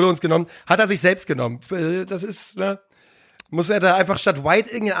 Deswegen wurde uns genommen. Hat er sich selbst genommen. Das ist... Ne? Muss er da einfach statt White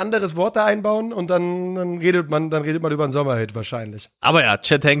irgendein anderes Wort da einbauen und dann redet man über einen Sommerhit wahrscheinlich. Aber ja,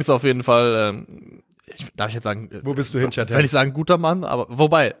 Chet Hanks auf jeden Fall, darf ich jetzt sagen... Wo bist du hin, Chet Hanks? Wenn ich sagen, guter Mann, aber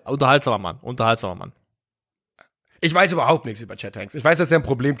wobei, unterhaltsamer Mann. Ich weiß überhaupt nichts über Chet Hanks. Ich weiß, dass er ein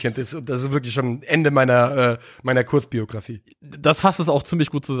Problemkind ist und das ist wirklich schon Ende meiner Kurzbiografie. Das fasst es auch ziemlich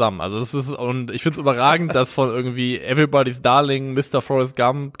gut zusammen. Also und ich finde es überragend, dass von irgendwie Everybody's Darling, Mr. Forrest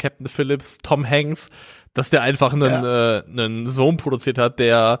Gump, Captain Phillips, Tom Hanks, dass der einfach einen Sohn produziert hat,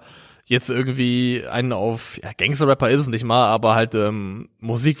 der jetzt irgendwie einen auf Gangster-Rapper ist es nicht mal, aber halt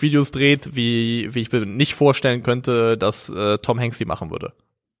Musikvideos dreht, wie ich mir nicht vorstellen könnte, dass Tom Hanks die machen würde.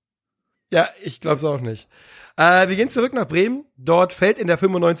 Ja, ich glaube es auch nicht. Wir gehen zurück nach Bremen. Dort fällt in der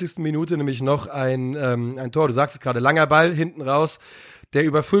 95. Minute nämlich noch ein Tor. Du sagst es gerade, langer Ball hinten raus, der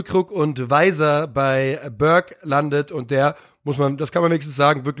über Füllkrug und Weiser bei Burke landet und der das kann man wenigstens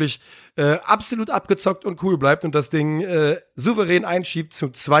sagen, wirklich absolut abgezockt und cool bleibt und das Ding souverän einschiebt zum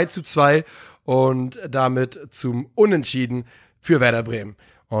 2:2 und damit zum Unentschieden für Werder Bremen.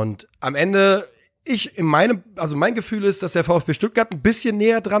 Und am Ende, mein Gefühl ist, dass der VfB Stuttgart ein bisschen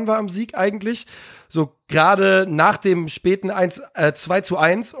näher dran war am Sieg eigentlich. So gerade nach dem späten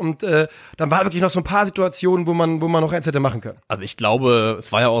 2:1 und dann war wirklich noch so ein paar Situationen, wo man noch eins hätte machen können. Also ich glaube,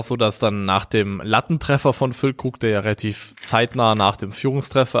 es war ja auch so, dass dann nach dem Lattentreffer von Füllkrug, der ja relativ zeitnah nach dem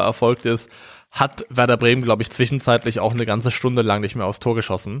Führungstreffer erfolgt ist, hat Werder Bremen, glaube ich, zwischenzeitlich auch eine ganze Stunde lang nicht mehr aufs Tor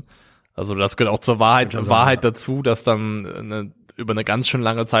geschossen. Also das gehört auch zur Wahrheit dazu, dass dann über eine ganz schön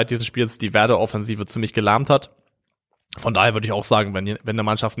lange Zeit dieses Spiels die Werder-Offensive ziemlich gelahmt hat. Von daher würde ich auch sagen, wenn der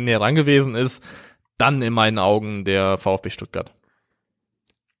Mannschaft näher dran gewesen ist, dann in meinen Augen der VfB Stuttgart.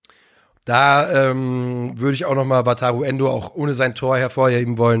 Da würde ich auch nochmal Wataru Endo auch ohne sein Tor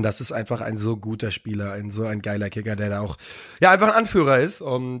hervorheben wollen. Das ist einfach ein so guter Spieler, so ein geiler Kicker, der da auch einfach ein Anführer ist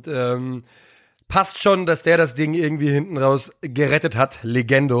und passt schon, dass der das Ding irgendwie hinten raus gerettet hat.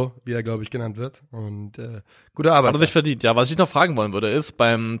 Legendo, wie er, glaube ich, genannt wird. Und gute Arbeit. Hat er sich verdient. Ja, was ich noch fragen wollen würde, ist,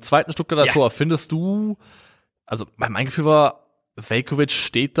 beim zweiten Stuttgarter Tor, findest du, also mein Gefühl war, Veljković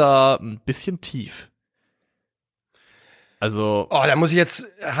steht da ein bisschen tief. Also. Oh, habe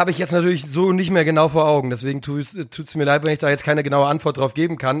ich jetzt natürlich so nicht mehr genau vor Augen. Deswegen tut's mir leid, wenn ich da jetzt keine genaue Antwort drauf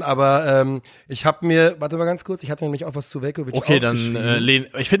geben kann. Aber ich habe mir, warte mal ganz kurz, ich hatte nämlich auch was zu Veljković aufgeschrieben. Okay,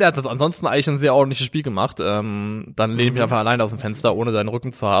 dann ich finde, er hat das ansonsten eigentlich ein sehr ordentliches Spiel gemacht. Dann lehne ich mich einfach alleine aus dem Fenster, ohne seinen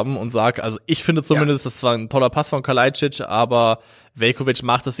Rücken zu haben und sag, also ich finde zumindest, das war ein toller Pass von Kalajdzic, aber Veljković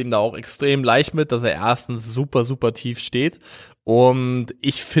macht es ihm da auch extrem leicht mit, dass er erstens super, super tief steht. Und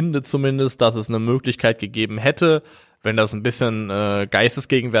ich finde zumindest, dass es eine Möglichkeit gegeben hätte, wenn das ein bisschen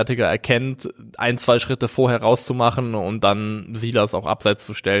geistesgegenwärtiger erkennt, 1-2 Schritte vorher rauszumachen und dann Silas auch abseits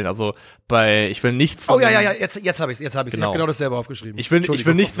zu stellen. Also ich will nichts von jetzt habe ich's. Genau. Ich habe genau dasselbe aufgeschrieben. Ich will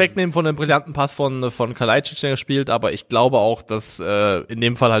nichts wegnehmen von dem brillanten Pass von Kalajdzic, der gespielt, aber ich glaube auch, dass in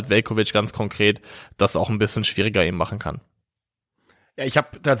dem Fall halt Veljković ganz konkret das auch ein bisschen schwieriger ihm machen kann. Ja, ich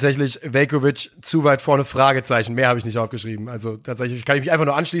habe tatsächlich Veljković zu weit vorne Fragezeichen. Mehr habe ich nicht aufgeschrieben. Also tatsächlich kann ich mich einfach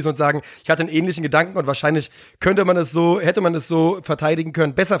nur anschließen und sagen, ich hatte einen ähnlichen Gedanken und wahrscheinlich hätte man es so verteidigen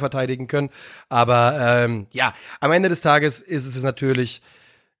können, besser verteidigen können. Aber am Ende des Tages ist es natürlich,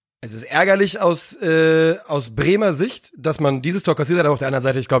 es ist ärgerlich aus Bremer Sicht, dass man dieses Tor kassiert hat. Aber auf der anderen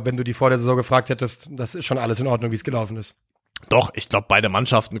Seite, ich glaube, wenn du die vor der Saison gefragt hättest, das ist schon alles in Ordnung, wie es gelaufen ist. Doch, ich glaube, beide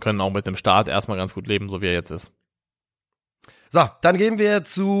Mannschaften können auch mit dem Start erstmal ganz gut leben, so wie er jetzt ist. So, dann gehen wir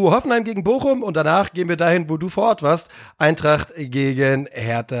zu Hoffenheim gegen Bochum und danach gehen wir dahin, wo du vor Ort warst. Eintracht gegen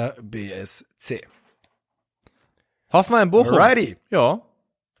Hertha BSC. Hoffenheim-Bochum. Alrighty. Ja.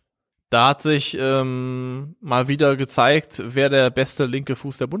 Da hat sich mal wieder gezeigt, wer der beste linke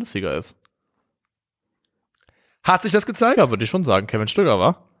Fuß der Bundesliga ist. Hat sich das gezeigt? Ja, würde ich schon sagen. Kevin Stöger,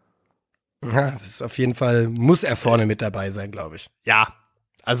 wa? Ja, das ist auf jeden Fall, muss er vorne mit dabei sein, glaube ich. Ja,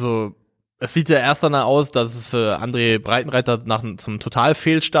 also es sieht ja erst danach aus, dass es für André Breitenreiter zum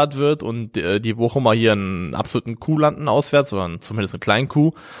Totalfehlstart wird und die Bochumer hier einen absoluten Coup landen auswärts, oder zumindest einen kleinen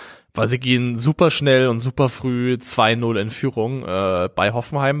Coup, weil sie gehen super schnell und super früh 2-0 in Führung bei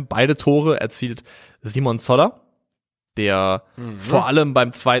Hoffenheim. Beide Tore erzielt Simon Zoller, der vor allem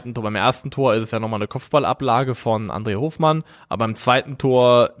beim ersten Tor ist es ja nochmal eine Kopfballablage von André Hofmann, aber beim zweiten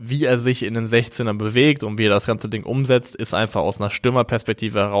Tor, wie er sich in den 16ern bewegt und wie er das ganze Ding umsetzt, ist einfach aus einer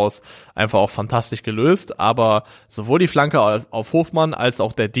Stürmerperspektive heraus einfach auch fantastisch gelöst, aber sowohl die Flanke auf Hofmann als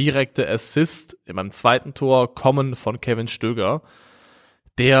auch der direkte Assist beim zweiten Tor kommen von Kevin Stöger,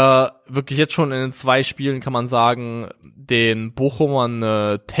 der wirklich jetzt schon in den 2 Spielen, kann man sagen, den Bochumern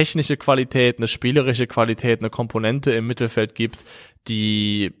eine technische Qualität, eine spielerische Qualität, eine Komponente im Mittelfeld gibt,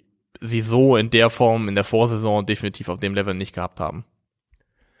 die sie so in der Form in der Vorsaison definitiv auf dem Level nicht gehabt haben.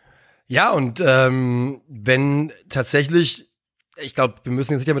 Ja, und wenn tatsächlich, ich glaube, wir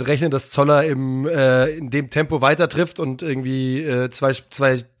müssen jetzt nicht damit rechnen, dass Zoller in dem Tempo weiter trifft und irgendwie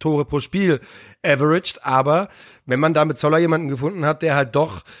 2 Tore pro Spiel averaged, aber wenn man da mit Zoller jemanden gefunden hat, der halt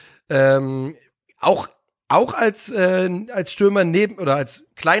doch auch als Stürmer oder als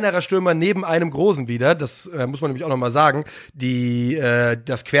kleinerer Stürmer neben einem Großen wieder, das muss man nämlich auch noch mal sagen,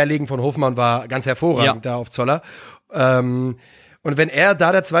 das Querlegen von Hofmann war ganz hervorragend da auf Zoller. Und wenn er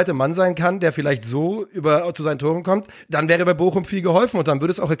da der zweite Mann sein kann, der vielleicht so zu seinen Toren kommt, dann wäre bei Bochum viel geholfen und dann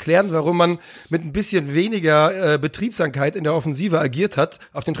würde es auch erklären, warum man mit ein bisschen weniger Betriebsamkeit in der Offensive agiert hat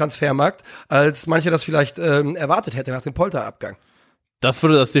auf dem Transfermarkt, als manche das vielleicht erwartet hätte nach dem Polterabgang. Das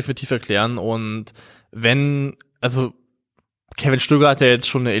würde das definitiv erklären und Kevin Stöger hat ja jetzt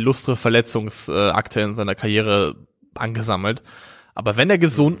schon eine illustre Verletzungsakte in seiner Karriere angesammelt. Aber wenn er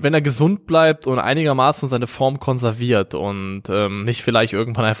gesund bleibt und einigermaßen seine Form konserviert und nicht vielleicht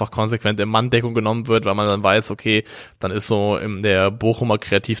irgendwann einfach konsequent in Manndeckung genommen wird, weil man dann weiß, okay, dann ist so in der Bochumer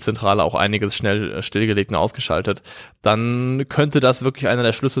Kreativzentrale auch einiges schnell stillgelegt und ausgeschaltet, dann könnte das wirklich einer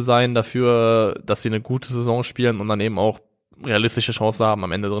der Schlüsse sein dafür, dass sie eine gute Saison spielen und dann eben auch realistische Chance haben,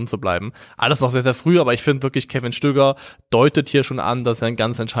 am Ende drin zu bleiben. Alles noch sehr, sehr früh, aber ich finde wirklich, Kevin Stöger deutet hier schon an, dass er ein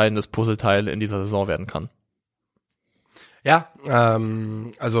ganz entscheidendes Puzzleteil in dieser Saison werden kann. Ja,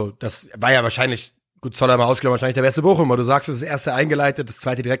 also das war ja wahrscheinlich, gut, Zoller mal ausgenommen, wahrscheinlich der beste Bochumer. Du sagst, das erste eingeleitet, das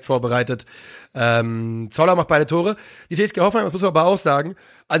zweite direkt vorbereitet. Zoller macht beide Tore. Die TSG Hoffenheim, das muss man aber auch sagen,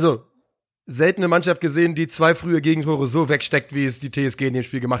 also selten eine Mannschaft gesehen, die 2 frühe Gegentore so wegsteckt, wie es die TSG in dem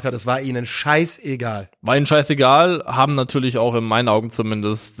Spiel gemacht hat. Es war ihnen scheißegal. War ihnen scheißegal, haben natürlich auch in meinen Augen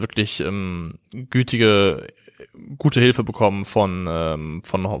zumindest wirklich gute Hilfe bekommen von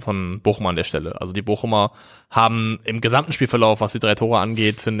Bochum an der Stelle. Also die Bochumer haben im gesamten Spielverlauf, was die 3 Tore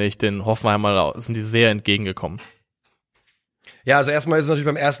angeht, finde ich, den Hoffenheimer sind die sehr entgegengekommen. Ja, also erstmal ist es natürlich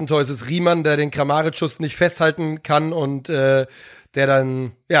beim ersten Tor, ist es Riemann, der den Kramaric-Schuss nicht festhalten kann und der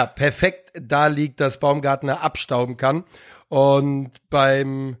dann ja perfekt da liegt, dass Baumgartner abstauben kann. Und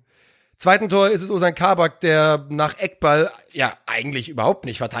beim zweiten Tor ist es Ozan Kabak, der nach Eckball ja eigentlich überhaupt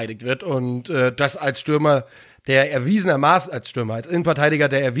nicht verteidigt wird und das als Stürmer, als Innenverteidiger,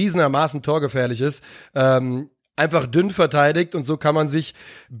 der erwiesenermaßen torgefährlich ist, einfach dünn verteidigt und so kann man sich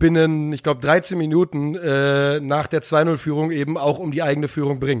binnen, ich glaube, 13 Minuten nach der 2-0-Führung eben auch um die eigene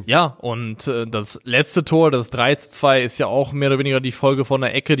Führung bringen. Ja, und das letzte Tor, das 3-2, ist ja auch mehr oder weniger die Folge von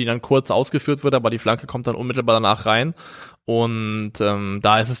einer Ecke, die dann kurz ausgeführt wird, aber die Flanke kommt dann unmittelbar danach rein. Und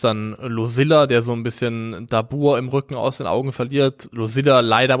da ist es dann Losilla, der so ein bisschen Dabur im Rücken aus den Augen verliert. Losilla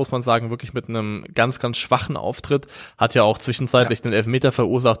leider, muss man sagen, wirklich mit einem ganz, ganz schwachen Auftritt. Hat ja auch zwischenzeitlich den Elfmeter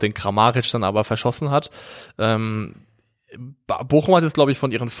verursacht, den Kramaric dann aber verschossen hat. Bochum hat jetzt, glaube ich,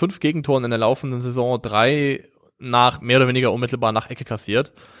 von ihren 5 Gegentoren in der laufenden Saison 3 mehr oder weniger unmittelbar nach Ecke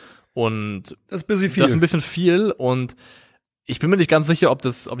kassiert. Und das ist ein bisschen viel und ich bin mir nicht ganz sicher, ob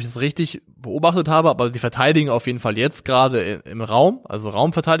ich das richtig beobachtet habe, aber die verteidigen auf jeden Fall jetzt gerade im Raum, also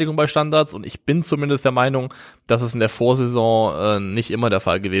Raumverteidigung bei Standards und ich bin zumindest der Meinung, dass es in der Vorsaison nicht immer der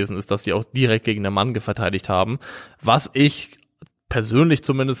Fall gewesen ist, dass die auch direkt gegen den Mann verteidigt haben, was ich persönlich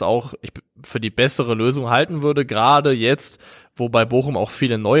zumindest auch, ich für die bessere Lösung halten würde, gerade jetzt, wo bei Bochum auch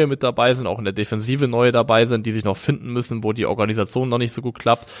viele Neue mit dabei sind, auch in der Defensive Neue dabei sind, die sich noch finden müssen, wo die Organisation noch nicht so gut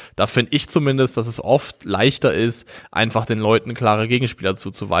klappt. Da finde ich zumindest, dass es oft leichter ist, einfach den Leuten klare Gegenspieler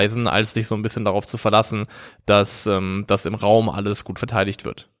zuzuweisen, als sich so ein bisschen darauf zu verlassen, dass im Raum alles gut verteidigt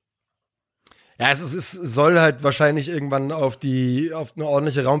wird. Ja, es soll halt wahrscheinlich irgendwann auf eine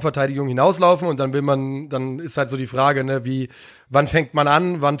ordentliche Raumverteidigung hinauslaufen und dann ist halt so die Frage, ne, wann fängt man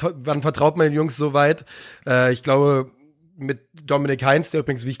an, wann vertraut man den Jungs so weit? Ich glaube, mit Dominik Heinz, der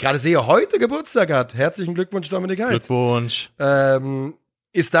übrigens, wie ich gerade sehe, heute Geburtstag hat. Herzlichen Glückwunsch, Dominik Heinz. Glückwunsch.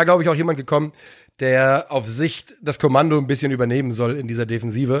 Ist da, glaube ich, auch jemand gekommen, der auf Sicht das Kommando ein bisschen übernehmen soll in dieser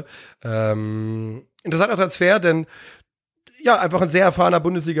Defensive. Interessanter Transfer, denn ja, einfach ein sehr erfahrener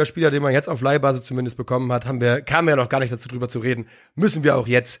Bundesligaspieler, den man jetzt auf Leihbasis zumindest bekommen hat, kamen wir noch gar nicht dazu drüber zu reden. Müssen wir auch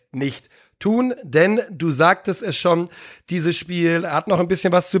jetzt nicht tun, denn du sagtest es schon, dieses Spiel hat noch ein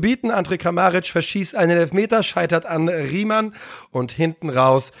bisschen was zu bieten. Andrej Kramaric verschießt einen Elfmeter, scheitert an Riemann und hinten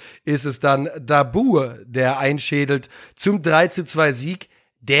raus ist es dann Dabur, der einschädelt zum 3:2 Sieg,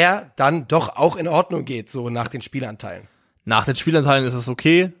 der dann doch auch in Ordnung geht, so nach den Spielanteilen. Nach den Spielanteilen ist es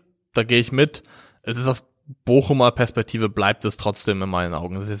okay, da gehe ich mit. Es ist aus Bochumer Perspektive bleibt es trotzdem in meinen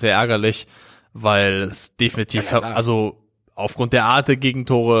Augen. Das ist sehr ärgerlich, weil es definitiv, also aufgrund der Art der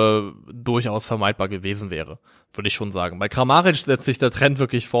Gegentore durchaus vermeidbar gewesen wäre, würde ich schon sagen. Bei Kramaric setzt sich der Trend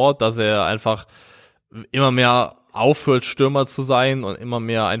wirklich fort, dass er einfach immer mehr aufhört, Stürmer zu sein und immer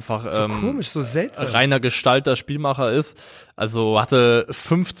mehr einfach so komisch, so seltsam, reiner Gestalter, Spielmacher ist. Also hatte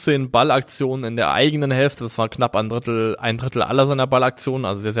 15 Ballaktionen in der eigenen Hälfte, das war knapp ein Drittel aller seiner Ballaktionen,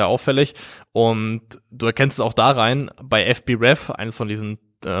 also sehr, sehr auffällig. Und du erkennst es auch da rein, bei FBref, eines von diesen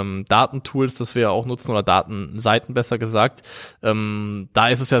Datentools, das wir ja auch nutzen, oder Datenseiten besser gesagt, da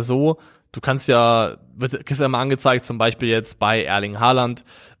ist es ja so, du kriegst ja mal angezeigt, zum Beispiel jetzt bei Erling Haaland,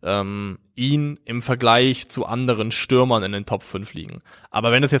 ihn im Vergleich zu anderen Stürmern in den Top 5 liegen.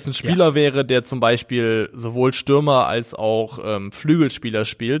 Aber wenn es jetzt ein Spieler wäre, der zum Beispiel sowohl Stürmer als auch Flügelspieler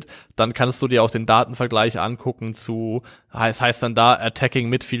spielt, dann kannst du dir auch den Datenvergleich angucken heißt dann da Attacking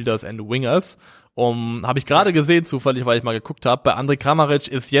Midfielders and Wingers. Habe ich gerade gesehen, zufällig, weil ich mal geguckt habe, bei Andrej Kramaric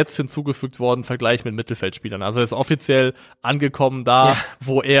ist jetzt hinzugefügt worden, Vergleich mit Mittelfeldspielern. Also er ist offiziell angekommen da,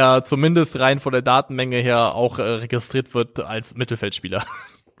 wo er zumindest rein von der Datenmenge her auch registriert wird als Mittelfeldspieler.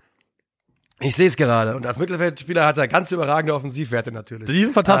 Ich sehe es gerade. Und als Mittelfeldspieler hat er ganz überragende Offensivwerte natürlich. Die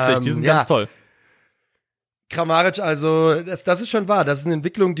sind fantastisch, die sind ganz toll. Kramaric, also das ist schon wahr. Das ist eine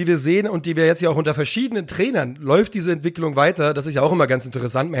Entwicklung, die wir sehen und die wir jetzt ja auch unter verschiedenen Trainern läuft diese Entwicklung weiter. Das ist ja auch immer ganz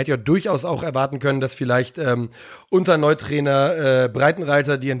interessant. Man hätte ja durchaus auch erwarten können, dass vielleicht unter Neutrainer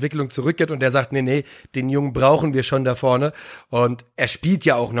Breitenreiter die Entwicklung zurückgeht und der sagt, nee, den Jungen brauchen wir schon da vorne. Und er spielt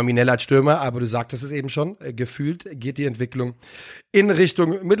ja auch nominell als Stürmer, aber du sagtest es eben schon, gefühlt geht die Entwicklung in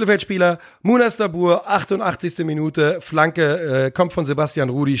Richtung Mittelfeldspieler. Munas Dabur, 88. Minute, Flanke kommt von Sebastian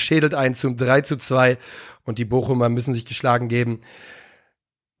Rudi, schädelt ein zum 3:2. Und die Bochumer müssen sich geschlagen geben.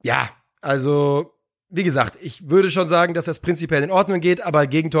 Ja, also, wie gesagt, ich würde schon sagen, dass das prinzipiell in Ordnung geht, aber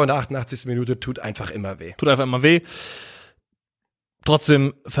Gegentor in der 88. Minute tut einfach immer weh.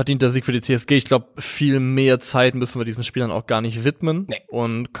 Trotzdem verdient der Sieg für die TSG. Ich glaube, viel mehr Zeit müssen wir diesen Spielern auch gar nicht widmen. Nee.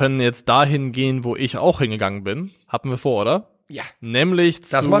 Und können jetzt dahin gehen, wo ich auch hingegangen bin. Hatten wir vor, oder? Ja. Nämlich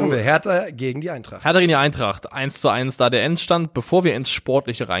das machen wir. Hertha gegen die Eintracht. Hertha gegen die Eintracht. 1:1 da der Endstand. Bevor wir ins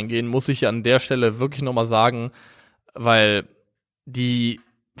Sportliche reingehen, muss ich an der Stelle wirklich nochmal sagen, weil die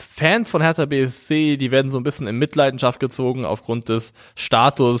Fans von Hertha BSC, die werden so ein bisschen in Mitleidenschaft gezogen aufgrund des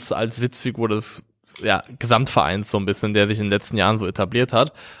Status als Witzfigur des Gesamtvereins so ein bisschen, der sich in den letzten Jahren so etabliert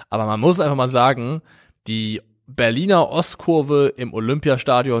hat. Aber man muss einfach mal sagen, die Berliner Ostkurve im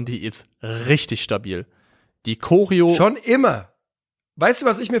Olympiastadion, die ist richtig stabil. Die Choreo. Schon immer. Weißt du,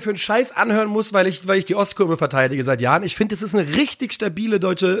 was ich mir für einen Scheiß anhören muss, weil ich die Ostkurve verteidige seit Jahren? Ich finde, es ist eine richtig stabile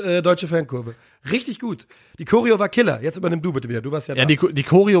deutsche Fankurve. Richtig gut. Die Choreo war Killer. Jetzt übernimm du bitte wieder. Du warst ja da. Ja, die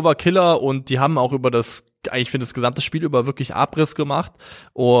Choreo war Killer und die haben auch das gesamte Spiel über wirklich Abriss gemacht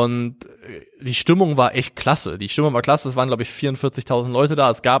und die Stimmung war echt klasse. Es waren, glaube ich, 44.000 Leute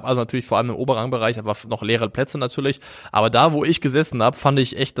da. Es gab also natürlich vor allem im Oberrangbereich aber noch leere Plätze natürlich. Aber da, wo ich gesessen habe, fand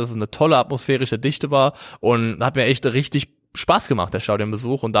ich echt, dass es eine tolle atmosphärische Dichte war und hat mir echt richtig Spaß gemacht, der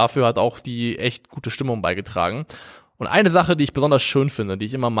Stadionbesuch, und dafür hat auch die echt gute Stimmung beigetragen. Und eine Sache, die ich besonders schön finde, die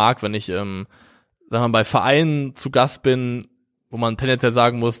ich immer mag, wenn ich bei Vereinen zu Gast bin, wo man tendenziell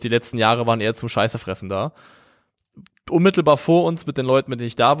sagen muss, die letzten Jahre waren eher zum Scheißefressen da. Unmittelbar vor uns, mit den Leuten, mit denen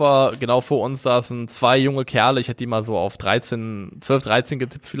ich da war, genau vor uns saßen 2 junge Kerle, ich hätte die mal so auf 12, 13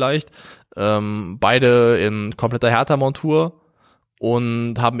 getippt vielleicht, beide in kompletter Hertha-Montur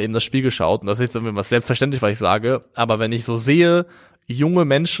und haben eben das Spiel geschaut. Und das ist jetzt was selbstverständlich, was ich sage. Aber wenn ich so sehe, junge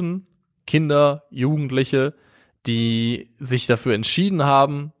Menschen, Kinder, Jugendliche, die sich dafür entschieden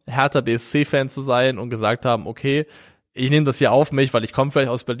haben, Hertha BSC-Fan zu sein und gesagt haben, okay, ich nehme das hier auf mich, weil ich komme vielleicht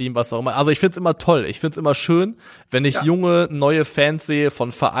aus Berlin, was auch immer. Also ich find's immer toll, ich find's immer schön, wenn ich junge, neue Fans sehe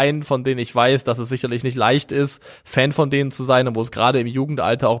von Vereinen, von denen ich weiß, dass es sicherlich nicht leicht ist, Fan von denen zu sein und wo es gerade im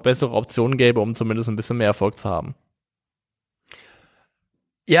Jugendalter auch bessere Optionen gäbe, um zumindest ein bisschen mehr Erfolg zu haben.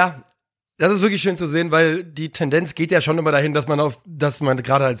 Ja, das ist wirklich schön zu sehen, weil die Tendenz geht ja schon immer dahin, dass man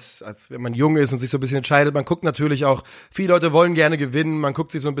gerade als wenn man jung ist und sich so ein bisschen entscheidet, man guckt natürlich auch, viele Leute wollen gerne gewinnen, man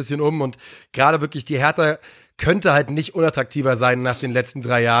guckt sich so ein bisschen um und gerade wirklich die Hertha könnte halt nicht unattraktiver sein nach den letzten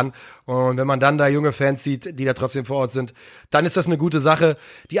 3 Jahren. Und wenn man dann da junge Fans sieht, die da trotzdem vor Ort sind, dann ist das eine gute Sache.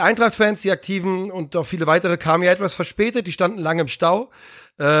 Die Eintracht-Fans, die Aktiven und auch viele weitere kamen ja etwas verspätet, die standen lange im Stau.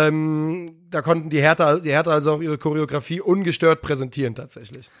 Da konnten die Hertha also auch ihre Choreografie ungestört präsentieren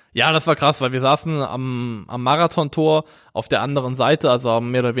tatsächlich. Ja, das war krass, weil wir saßen am Marathontor auf der anderen Seite, also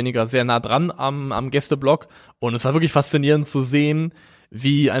mehr oder weniger sehr nah dran am Gästeblock und es war wirklich faszinierend zu sehen,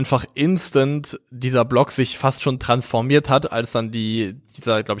 wie einfach instant dieser Block sich fast schon transformiert hat, als dann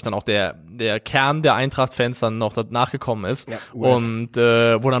dieser, glaube ich, dann auch der Kern der Eintracht-Fans dann noch nachgekommen ist. Ja, und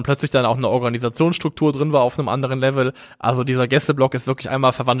wo dann plötzlich dann auch eine Organisationsstruktur drin war auf einem anderen Level. Also dieser Gästeblock ist wirklich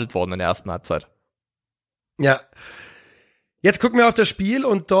einmal verwandelt worden in der ersten Halbzeit. Ja. Jetzt gucken wir auf das Spiel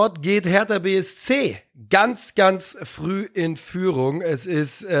und dort geht Hertha BSC ganz, ganz früh in Führung. Es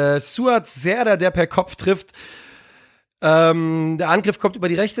ist Suat Serdar, der per Kopf trifft. Der Angriff kommt über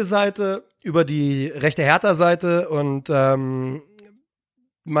die rechte Seite, über die rechte Hertha-Seite und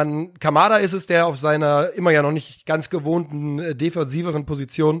Kamada ist es, der auf seiner immer ja noch nicht ganz gewohnten defensiveren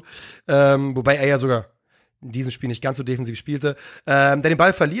Position, wobei er ja sogar in diesem Spiel nicht ganz so defensiv spielte, der den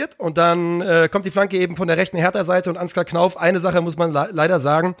Ball verliert und dann kommt die Flanke eben von der rechten Hertha-Seite und Ansgar Knauf, eine Sache muss man leider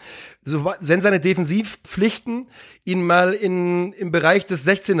sagen, so, wenn seine Defensivpflichten ihn mal im Bereich des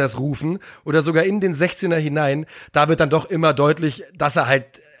 16ers rufen oder sogar in den 16er hinein, da wird dann doch immer deutlich, dass er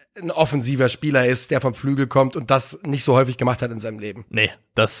halt ein offensiver Spieler ist, der vom Flügel kommt und das nicht so häufig gemacht hat in seinem Leben. Nee,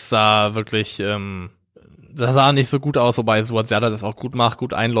 das sah wirklich das sah nicht so gut aus, wobei Suat Serdar das auch gut macht,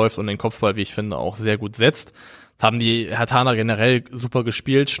 gut einläuft und den Kopfball, wie ich finde, auch sehr gut setzt. Das haben die Herthaner generell super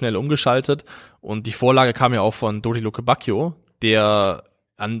gespielt, schnell umgeschaltet und die Vorlage kam ja auch von Dodi Lukebakio, der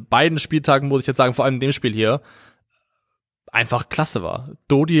an beiden Spieltagen, muss ich jetzt sagen, vor allem in dem Spiel hier, einfach klasse war.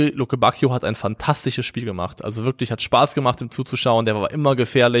 Dodi Lukebakio hat ein fantastisches Spiel gemacht. Also wirklich hat Spaß gemacht, ihm zuzuschauen. Der war immer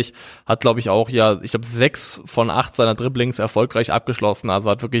gefährlich. Hat, glaube ich, auch, 6 von 8 seiner Dribblings erfolgreich abgeschlossen. Also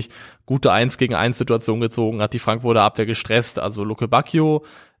hat wirklich gute 1-gegen-1 Situation gezogen, hat die Frankfurter Abwehr gestresst. Also Lukebakio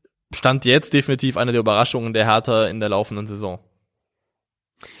stand jetzt definitiv eine der Überraschungen der Hertha in der laufenden Saison.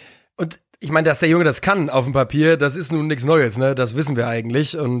 Und ich meine, dass der Junge das kann auf dem Papier, das ist nun nichts Neues, ne? Das wissen wir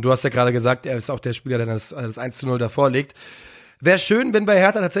eigentlich. Und du hast ja gerade gesagt, er ist auch der Spieler, der das 1:0 davor legt. Wäre schön, wenn bei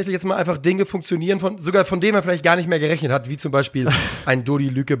Hertha tatsächlich jetzt mal einfach Dinge funktionieren, sogar von denen man vielleicht gar nicht mehr gerechnet hat, wie zum Beispiel ein Dodi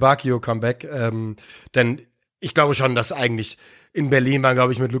Lukebakio-Comeback. Denn ich glaube schon, dass eigentlich in Berlin waren,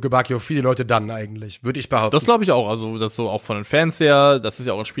 glaube ich, mit Lukebakio viele Leute dann eigentlich, würde ich behaupten. Das glaube ich auch, also das so auch von den Fans her, das ist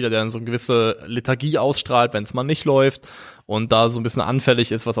ja auch ein Spieler, der dann so eine gewisse Lethargie ausstrahlt, wenn es mal nicht läuft und da so ein bisschen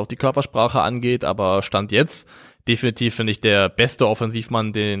anfällig ist, was auch die Körpersprache angeht, aber Stand jetzt definitiv, finde ich, der beste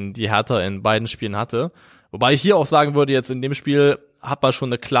Offensivmann, den die Hertha in beiden Spielen hatte. Wobei ich hier auch sagen würde, jetzt in dem Spiel hat man schon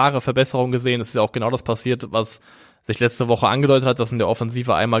eine klare Verbesserung gesehen, es ist ja auch genau das passiert, was sich letzte Woche angedeutet hat, dass in der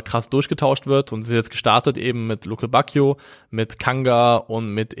Offensive einmal krass durchgetauscht wird und sie ist jetzt gestartet eben mit Lukebakio, mit Kanga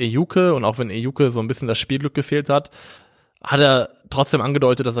und mit Ejuke und auch wenn Ejuke so ein bisschen das Spielglück gefehlt hat, hat er trotzdem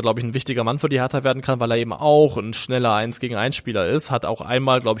angedeutet, dass er, glaube ich, ein wichtiger Mann für die Hertha werden kann, weil er eben auch ein schneller 1-gegen-1-Spieler ist, hat auch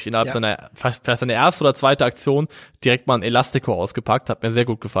einmal, glaube ich, innerhalb seiner erste oder zweite Aktion direkt mal ein Elastico ausgepackt, hat mir sehr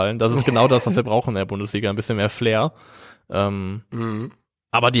gut gefallen. Das ist genau das, was wir brauchen in der Bundesliga, ein bisschen mehr Flair.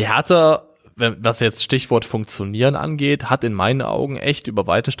 Aber die Hertha, was jetzt Stichwort funktionieren angeht, hat in meinen Augen echt über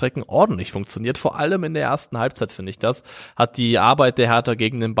weite Strecken ordentlich funktioniert. Vor allem in der ersten Halbzeit, finde ich das. Hat die Arbeit der Hertha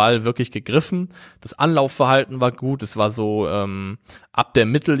gegen den Ball wirklich gegriffen. Das Anlaufverhalten war gut. Es war so ab der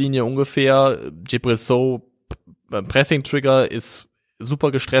Mittellinie ungefähr. Djibril Sow Pressing-Trigger ist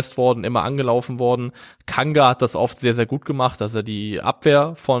super gestresst worden, immer angelaufen worden. Kanga hat das oft sehr, sehr gut gemacht, dass er die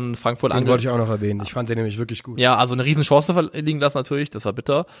Abwehr von Frankfurt Den wollte ich auch noch erwähnen. Ich fand den nämlich wirklich gut. Ja, also eine riesen Chance liegen lassen natürlich, das war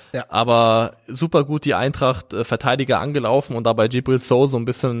bitter. Ja. Aber super gut die Eintracht Verteidiger angelaufen und dabei Djibril Sow so ein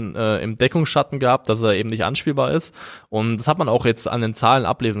bisschen im Deckungsschatten gehabt, dass er eben nicht anspielbar ist. Und das hat man auch jetzt an den Zahlen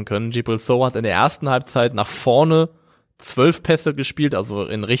ablesen können. Djibril Sow hat in der ersten Halbzeit nach vorne 12 Pässe gespielt, also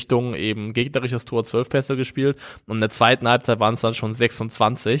in Richtung eben gegnerisches Tor 12 Pässe gespielt. Und in der zweiten Halbzeit waren es dann schon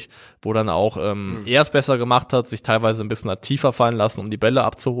 26, wo dann auch er es besser gemacht hat, sich teilweise ein bisschen tiefer fallen lassen, um die Bälle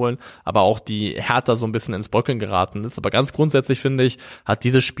abzuholen, aber auch die Hertha so ein bisschen ins Bröckeln geraten ist. Aber ganz grundsätzlich, finde ich, hat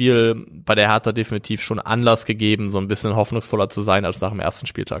dieses Spiel bei der Hertha definitiv schon Anlass gegeben, so ein bisschen hoffnungsvoller zu sein als nach dem ersten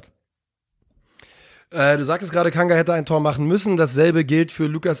Spieltag. Du sagtest gerade, Kanga hätte ein Tor machen müssen. Dasselbe gilt für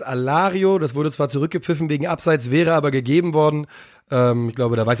Lucas Alario. Das wurde zwar zurückgepfiffen wegen Abseits, wäre aber gegeben worden. Ich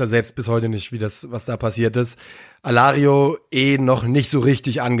glaube, da weiß er selbst bis heute nicht, was da passiert ist. Alario noch nicht so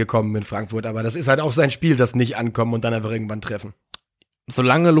richtig angekommen in Frankfurt. Aber das ist halt auch sein Spiel, das nicht ankommen und dann einfach irgendwann treffen.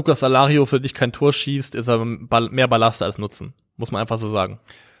 Solange Lucas Alario für dich kein Tor schießt, ist er mehr Ballast als Nutzen. Muss man einfach so sagen.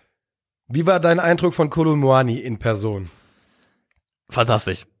 Wie war dein Eindruck von Kolo Muani in Person?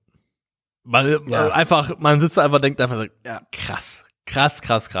 Fantastisch. Man sitzt da einfach, denkt einfach, ja, krass.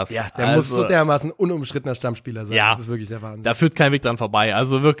 Ja, der muss so dermaßen unumstrittener Stammspieler sein. Ja, das ist wirklich der Wahnsinn. Da führt kein Weg dran vorbei.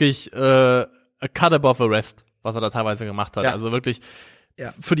 Also wirklich a cut above the rest, was er da teilweise gemacht hat. Ja. Also wirklich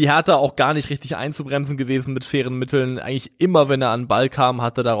für die Hertha auch gar nicht richtig einzubremsen gewesen mit fairen Mitteln. Eigentlich immer, wenn er an den Ball kam,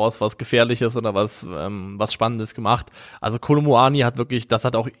 hat er daraus was Gefährliches oder was Spannendes gemacht. Also Kolo Muani hat wirklich, das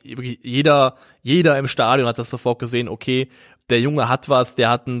hat auch wirklich jeder im Stadion hat das sofort gesehen, okay, der Junge hat was, der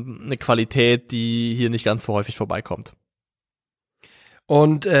hat eine Qualität, die hier nicht ganz so häufig vorbeikommt.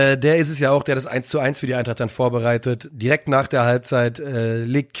 Und der ist es ja auch, der das 1:1 für die Eintracht dann vorbereitet. Direkt nach der Halbzeit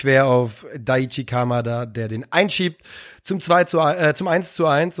legt quer auf Daichi Kamada, der den einschiebt zum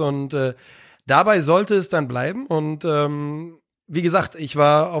 1:1. Und dabei sollte es dann bleiben. Und wie gesagt, ich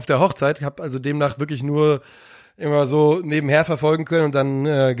war auf der Hochzeit, habe also demnach wirklich nur immer so nebenher verfolgen können und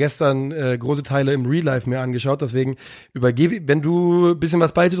dann gestern große Teile im Real Life mir angeschaut. Deswegen wenn du ein bisschen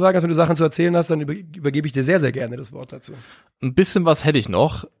was beizutragen hast, wenn du Sachen zu erzählen hast, dann übergebe ich dir sehr, sehr gerne das Wort dazu. Ein bisschen was hätte ich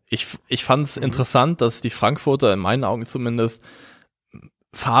noch. Ich fand es interessant, dass die Frankfurter in meinen Augen zumindest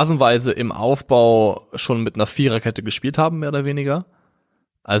phasenweise im Aufbau schon mit einer Viererkette gespielt haben, mehr oder weniger.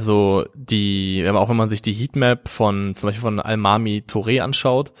 Also auch wenn man sich die Heatmap zum Beispiel von Almami Touré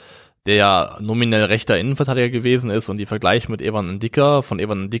anschaut, der ja nominell rechter Innenverteidiger gewesen ist, und die Vergleich mit Evan Ndicka,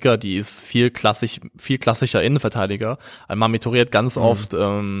 die ist viel klassischer Innenverteidiger. Almami Touré hat ganz oft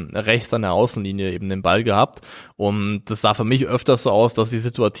rechts an der Außenlinie eben den Ball gehabt, und das sah für mich öfters so aus, dass sie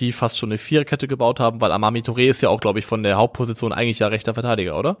situativ fast schon eine Viererkette gebaut haben, weil Almami Touré ist ja auch, glaube ich, von der Hauptposition eigentlich ja rechter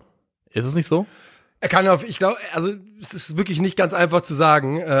Verteidiger, oder? Ist es nicht so? Er kann ich glaube, also es ist wirklich nicht ganz einfach zu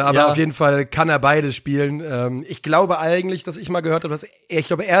sagen, aber auf jeden Fall kann er beides spielen. Ich glaube eigentlich, dass ich mal gehört habe,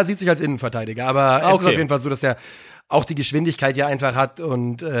 er sieht sich als Innenverteidiger, aber es ist auf jeden Fall so, dass er auch die Geschwindigkeit ja einfach hat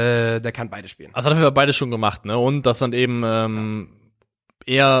und der kann beides spielen. Also hat er beides schon gemacht, ne? Und dass dann eben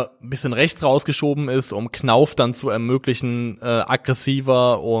eher ein bisschen rechts rausgeschoben ist, um Knauf dann zu ermöglichen,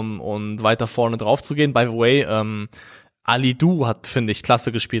 aggressiver und weiter vorne drauf zu gehen. By the way, Ali Du hat, finde ich,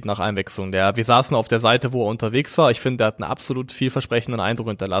 klasse gespielt nach Einwechslung. Wir saßen auf der Seite, wo er unterwegs war. Ich finde, der hat einen absolut vielversprechenden Eindruck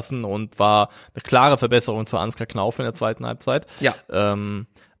hinterlassen und war eine klare Verbesserung zu Ansgar Knauf in der zweiten Halbzeit. Ja.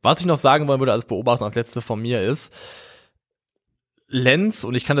 Was ich noch sagen wollen würde als Beobachtung, als letzte von mir ist, Lenz,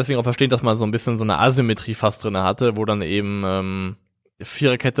 und ich kann deswegen auch verstehen, dass man so ein bisschen so eine Asymmetrie fast drin hatte, wo dann eben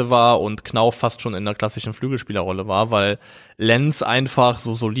Viererkette war und Knauf fast schon in der klassischen Flügelspielerrolle war, weil Lenz einfach,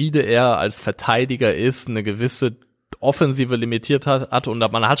 so solide er als Verteidiger ist, eine gewisse Offensive limitiert hat, und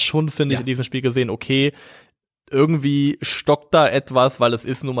man hat schon, finde ich, in diesem Spiel gesehen, okay, irgendwie stockt da etwas, weil es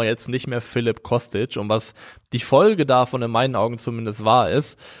ist nun mal jetzt nicht mehr Filip Kostic, und was die Folge davon in meinen Augen zumindest war,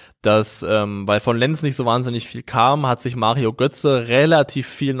 ist, dass, weil von Lenz nicht so wahnsinnig viel kam, hat sich Mario Götze relativ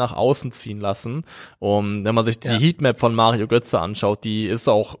viel nach außen ziehen lassen. Und wenn man sich die Heatmap von Mario Götze anschaut, die ist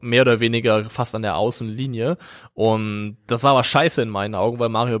auch mehr oder weniger fast an der Außenlinie. Und das war aber scheiße in meinen Augen, weil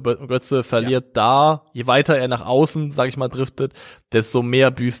Mario Götze verliert je weiter er nach außen, sag ich mal, driftet, desto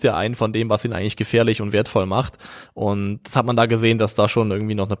mehr büßt er ein von dem, was ihn eigentlich gefährlich und wertvoll macht. Und das hat man da gesehen, dass da schon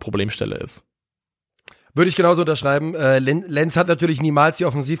irgendwie noch eine Problemstelle ist. Würde ich genauso unterschreiben. Lenz hat natürlich niemals die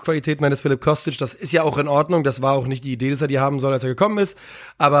Offensivqualitäten eines Filip Kostic. Das ist ja auch in Ordnung. Das war auch nicht die Idee, dass er die haben soll, als er gekommen ist.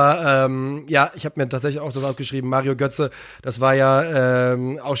 Aber ich habe mir tatsächlich auch das aufgeschrieben. Mario Götze, das war ja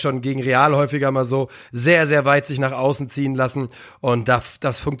auch schon gegen Real häufiger mal so sehr, sehr weit sich nach außen ziehen lassen. Und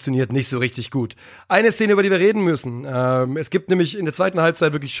das funktioniert nicht so richtig gut. Eine Szene, über die wir reden müssen. Es gibt nämlich in der zweiten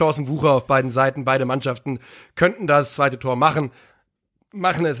Halbzeit wirklich Chancenwucher auf beiden Seiten. Beide Mannschaften könnten das zweite Tor machen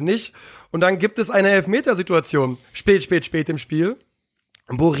es nicht. Und dann gibt es eine Elfmetersituation. Spät im Spiel.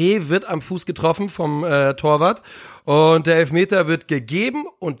 Boré wird am Fuß getroffen vom Torwart. Und der Elfmeter wird gegeben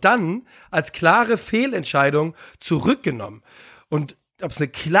und dann als klare Fehlentscheidung zurückgenommen. Und ob es eine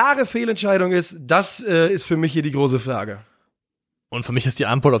klare Fehlentscheidung ist, das ist für mich hier die große Frage. Und für mich ist die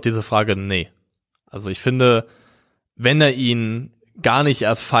Antwort auf diese Frage nee. Also ich finde, wenn er ihn gar nicht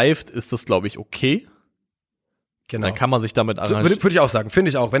erst pfeift, ist das, glaube ich, okay. Genau. Dann kann man sich damit arrangieren. Würde ich auch sagen, finde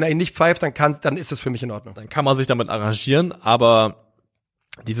ich auch. Wenn er ihn nicht pfeift, dann ist das für mich in Ordnung. Dann kann man sich damit arrangieren, aber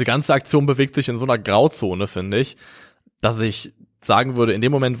diese ganze Aktion bewegt sich in so einer Grauzone, finde ich, dass ich sagen würde, in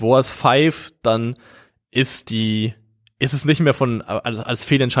dem Moment, wo er es pfeift, dann ist es nicht mehr als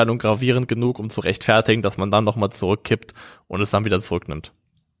Fehlentscheidung gravierend genug, um zu rechtfertigen, dass man dann nochmal zurückkippt und es dann wieder zurücknimmt.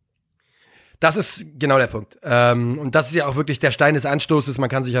 Das ist genau der Punkt. Und das ist ja auch wirklich der Stein des Anstoßes. Man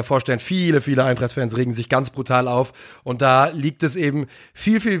kann sich ja vorstellen, viele Eintracht-Fans regen sich ganz brutal auf. Und da liegt es eben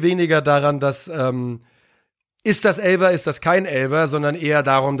viel, viel weniger daran, dass ist das Elfer, ist das kein Elfer, sondern eher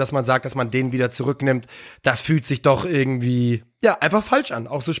darum, dass man sagt, dass man den wieder zurücknimmt. Das fühlt sich doch irgendwie, ja, einfach falsch an.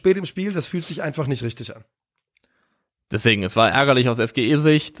 Auch so spät im Spiel, das fühlt sich einfach nicht richtig an. Deswegen, es war ärgerlich aus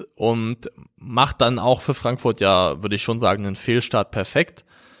SGE-Sicht und macht dann auch für Frankfurt ja, würde ich schon sagen, einen Fehlstart perfekt.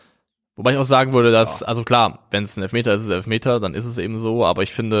 Wobei ich auch sagen würde, dass, also klar, wenn es ein Elfmeter ist, ist es Elfmeter, dann ist es eben so, aber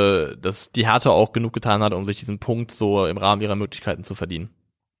ich finde, dass die Hertha auch genug getan hat, um sich diesen Punkt so im Rahmen ihrer Möglichkeiten zu verdienen.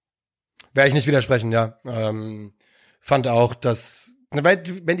 Werde ich nicht widersprechen, ja. Fand auch, dass,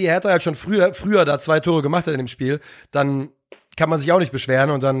 wenn die Hertha halt schon früher da 2 Tore gemacht hat in dem Spiel, dann kann man sich auch nicht beschweren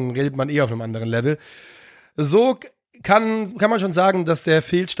und dann redet man auf einem anderen Level. So kann man schon sagen, dass der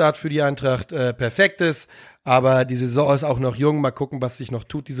Fehlstart für die Eintracht perfekt ist. Aber die Saison ist auch noch jung. Mal gucken, was sich noch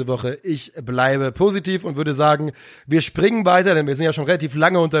tut diese Woche. Ich bleibe positiv und würde sagen, wir springen weiter, denn wir sind ja schon relativ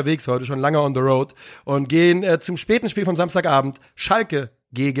lange unterwegs heute, schon lange on the road und gehen zum späten Spiel von Samstagabend. Schalke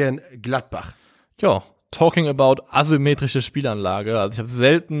gegen Gladbach. Ja, talking about asymmetrische Spielanlage. Also ich habe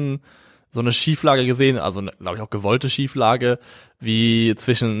selten so eine Schieflage gesehen, also glaube ich auch gewollte Schieflage, wie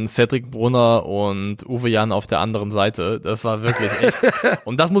zwischen Cedric Brunner und Uwe Jan auf der anderen Seite. Das war wirklich echt.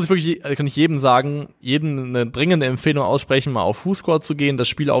 Und das muss ich wirklich, kann ich jedem sagen, jedem eine dringende Empfehlung aussprechen, mal auf Fußscore zu gehen, das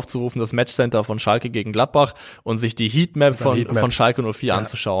Spiel aufzurufen, das Matchcenter von Schalke gegen Gladbach und sich die Heatmap von Schalke 04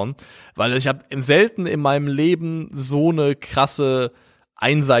 anzuschauen. Weil ich habe selten in meinem Leben so eine krasse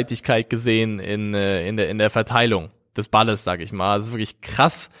Einseitigkeit gesehen in der Verteilung des Balles, sag ich mal. Also wirklich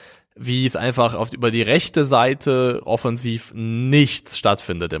krass, wie es einfach über die rechte Seite offensiv nichts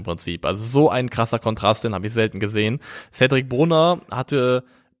stattfindet im Prinzip. Also so ein krasser Kontrast, den habe ich selten gesehen. Cedric Brunner hatte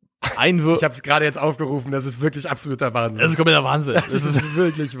Einwürfe. Ich habe es gerade jetzt aufgerufen, das ist wirklich absoluter Wahnsinn. Das ist kompletter Wahnsinn. Das ist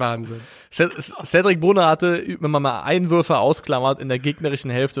wirklich Wahnsinn. Cedric Brunner hatte, wenn man mal Einwürfe ausklammert, in der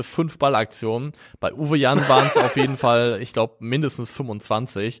gegnerischen Hälfte 5 Ballaktionen. Bei Uwe Jan waren es auf jeden Fall, ich glaube, mindestens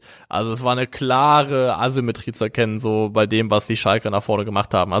 25. Also es war eine klare Asymmetrie zu erkennen, so bei dem, was die Schalker nach vorne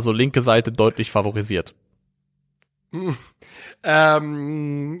gemacht haben. Also linke Seite deutlich favorisiert. Die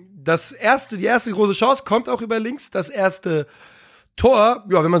erste große Chance kommt auch über links. Das erste Tor,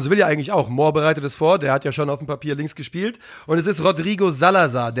 ja, wenn man so will, ja eigentlich auch. Mohr bereitet es vor, der hat ja schon auf dem Papier links gespielt. Und es ist Rodrigo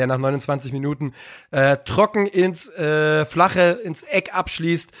Salazar, der nach 29 Minuten trocken ins Eck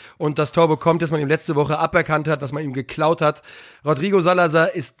abschließt und das Tor bekommt, das man ihm letzte Woche aberkannt hat, was man ihm geklaut hat. Rodrigo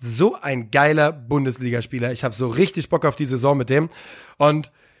Salazar ist so ein geiler Bundesligaspieler. Ich habe so richtig Bock auf die Saison mit dem.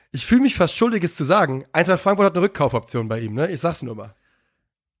 Und ich fühle mich fast schuldig, es zu sagen. Eintracht Frankfurt hat eine Rückkaufoption bei ihm, ne? Ich sag's nur mal.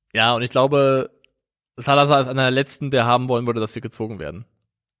 Ja, und ich glaube, Salazar ist einer der letzten, der haben wollen würde, dass sie gezogen werden.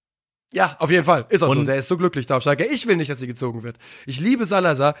 Ja, auf jeden Fall. Ist auch so. Der ist so glücklich da auf Schalke. Ich will nicht, dass sie gezogen wird. Ich liebe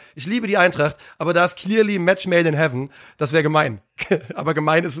Salazar, ich liebe die Eintracht, aber da ist clearly Match made in heaven. Das wäre gemein. Aber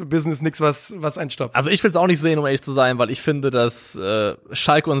gemein ist im Business nichts, was einen stoppt. Also ich will es auch nicht sehen, um ehrlich zu sein, weil ich finde, dass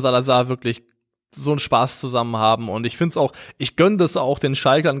Schalke und Salazar wirklich so einen Spaß zusammen haben und ich finde es auch, ich gönne das auch den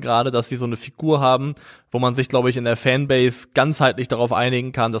Schalkern gerade, dass sie so eine Figur haben, wo man sich, glaube ich, in der Fanbase ganzheitlich darauf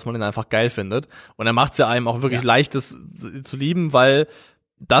einigen kann, dass man ihn einfach geil findet und er macht es ja einem auch wirklich leicht, das zu lieben, weil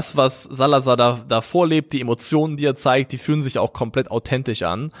das, was Salazar da vorlebt, die Emotionen, die er zeigt, die fühlen sich auch komplett authentisch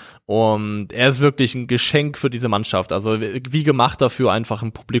an und er ist wirklich ein Geschenk für diese Mannschaft, also wie gemacht dafür, einfach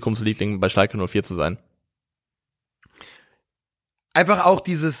ein Publikumsliebling bei Schalke 04 zu sein. Einfach auch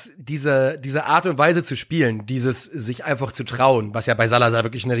diese Art und Weise zu spielen, dieses sich einfach zu trauen, was ja bei Salazar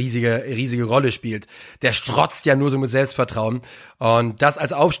wirklich eine riesige Rolle spielt. Der strotzt ja nur so mit Selbstvertrauen. Und das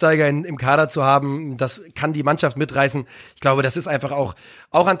als Aufsteiger im Kader zu haben, das kann die Mannschaft mitreißen. Ich glaube, das ist einfach auch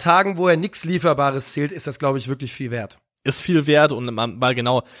an Tagen, wo er nichts Lieferbares zählt, ist das, glaube ich, wirklich viel wert. Ist viel wert und weil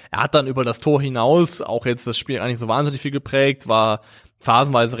genau, er hat dann über das Tor hinaus auch jetzt das Spiel eigentlich so wahnsinnig viel geprägt, war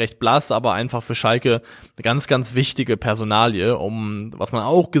phasenweise recht blass, aber einfach für Schalke eine ganz, ganz wichtige Personalie, was man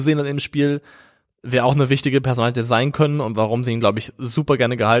auch gesehen hat im Spiel, wer auch eine wichtige Personalie sein können und warum sie ihn, glaube ich, super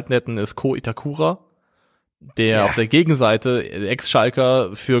gerne gehalten hätten, ist Ko Itakura. der auf der Gegenseite,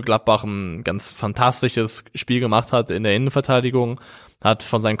 Ex-Schalker, für Gladbach ein ganz fantastisches Spiel gemacht hat in der Innenverteidigung, hat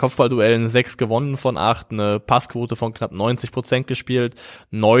von seinen Kopfballduellen 6 gewonnen von 8, eine Passquote von knapp 90% gespielt,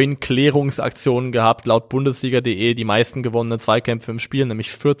 9 Klärungsaktionen gehabt, laut Bundesliga.de die meisten gewonnenen Zweikämpfe im Spiel,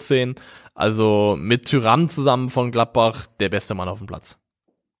 nämlich 14. Also mit Thuram zusammen von Gladbach der beste Mann auf dem Platz.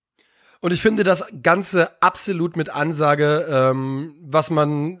 Und ich finde das Ganze absolut mit Ansage,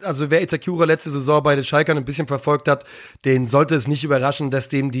 also wer Itakura letzte Saison bei den Schalkern ein bisschen verfolgt hat, den sollte es nicht überraschen, dass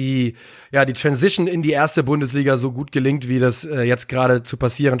dem die Transition in die erste Bundesliga so gut gelingt, wie das jetzt gerade zu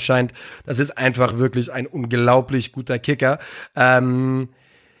passieren scheint. Das ist einfach wirklich ein unglaublich guter Kicker.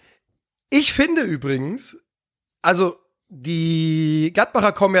 Ich finde übrigens, also die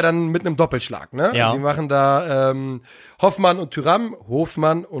Gladbacher kommen ja dann mit einem Doppelschlag, ne? Ja. Sie machen da Hofmann und Thuram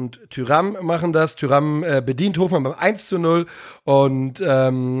machen das. Thuram bedient Hofmann beim 1:0 und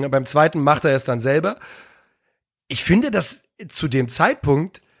beim zweiten macht er es dann selber. Ich finde das zu dem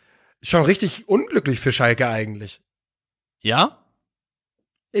Zeitpunkt schon richtig unglücklich für Schalke eigentlich. Ja?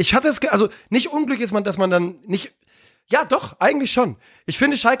 Ich hatte es, also nicht unglücklich ist man, dass man dann nicht, ja doch, eigentlich schon. Ich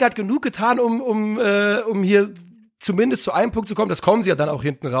finde, Schalke hat genug getan, um hier zumindest zu einem Punkt zu kommen. Das kommen sie ja dann auch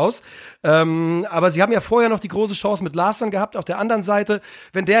hinten raus. Aber sie haben ja vorher noch die große Chance mit Larsson gehabt auf der anderen Seite.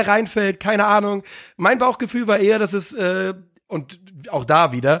 Wenn der reinfällt, keine Ahnung. Mein Bauchgefühl war eher, dass es, und auch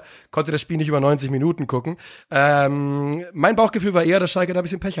da wieder, konnte das Spiel nicht über 90 Minuten gucken. Mein Bauchgefühl war eher, dass Schalke da ein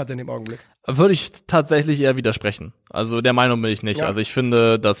bisschen Pech hatte in dem Augenblick. Würde ich tatsächlich eher widersprechen. Also der Meinung bin ich nicht. Ja. Also ich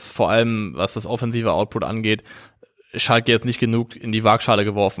finde, dass vor allem, was das offensive Output angeht, Schalke jetzt nicht genug in die Waagschale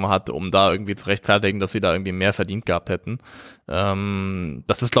geworfen hat, um da irgendwie zu rechtfertigen, dass sie da irgendwie mehr verdient gehabt hätten.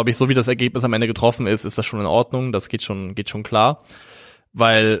 Das ist, glaube ich, so wie das Ergebnis am Ende getroffen ist das schon in Ordnung. Das geht schon klar.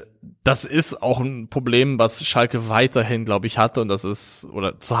 Weil das ist auch ein Problem, was Schalke weiterhin, glaube ich, hatte und das ist,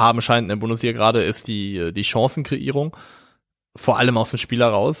 oder zu haben scheint in der Bundesliga gerade, ist die Chancenkreierung. Vor allem aus dem Spiel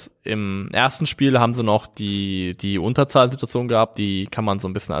heraus. Im ersten Spiel haben sie noch die Unterzahlsituation gehabt, die kann man so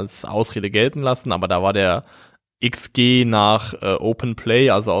ein bisschen als Ausrede gelten lassen, aber da war der XG nach Open Play,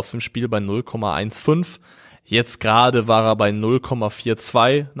 also aus dem Spiel bei 0,15. Jetzt gerade war er bei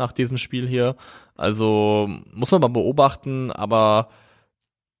 0,42 nach diesem Spiel hier. Also muss man mal beobachten, aber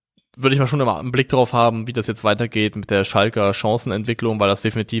würde ich mal schon immer einen Blick drauf haben, wie das jetzt weitergeht mit der Schalker Chancenentwicklung, weil das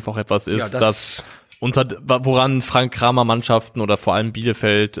definitiv auch etwas ist, das woran Frank Kramer Mannschaften oder vor allem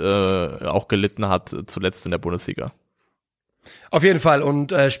Bielefeld auch gelitten hat, zuletzt in der Bundesliga. Auf jeden Fall.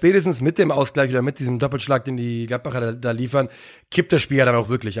 Und spätestens mit dem Ausgleich oder mit diesem Doppelschlag, den die Gladbacher da liefern, kippt das Spiel ja dann auch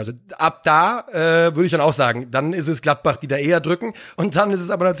wirklich. Also ab da würde ich dann auch sagen, dann ist es Gladbach, die da eher drücken. Und dann ist es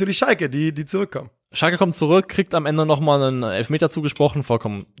aber natürlich Schalke, die zurückkommen. Schalke kommt zurück, kriegt am Ende nochmal einen Elfmeter zugesprochen,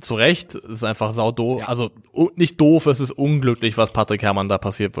 vollkommen zu Recht. Es ist einfach saudoof, ja. Also nicht doof, es ist unglücklich, was Patrick Herrmann da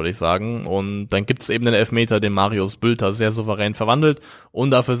passiert, würde ich sagen. Und dann gibt es eben den Elfmeter, den Marius Bülter sehr souverän verwandelt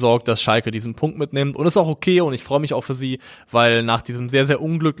und dafür sorgt, dass Schalke diesen Punkt mitnimmt. Und ist auch okay und ich freue mich auch für sie, weil nach diesem sehr, sehr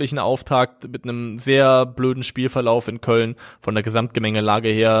unglücklichen Auftakt mit einem sehr blöden Spielverlauf in Köln von der Gesamtgemengelage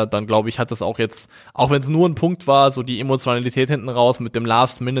her, dann glaube ich, hat das auch jetzt, auch wenn es nur ein Punkt war, so die Emotionalität hinten raus mit dem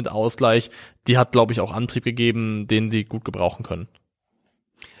Last-Minute-Ausgleich, die hat, glaube ich, auch Antrieb gegeben, den sie gut gebrauchen können.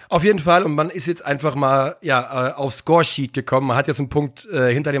 Auf jeden Fall, und man ist jetzt einfach mal aufs Scoresheet gekommen. Man hat jetzt einen Punkt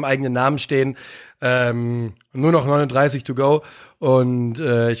hinter dem eigenen Namen stehen. Nur noch 39 to go. Und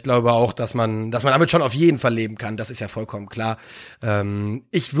ich glaube auch, dass man damit schon auf jeden Fall leben kann. Das ist ja vollkommen klar.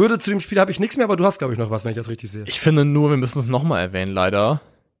 Ich würde zu dem Spiel habe ich nichts mehr, aber du hast, glaube ich, noch was, wenn ich das richtig sehe. Ich finde nur, wir müssen es nochmal erwähnen, leider.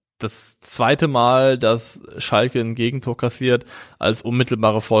 Das zweite Mal, dass Schalke ein Gegentor kassiert, als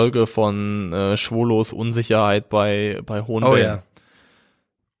unmittelbare Folge von Schwolos Unsicherheit bei Hohenwellen. Oh ja.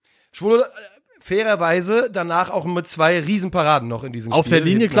 Schwolo fairerweise danach auch mit 2 Riesenparaden noch in diesem Auf Spiel.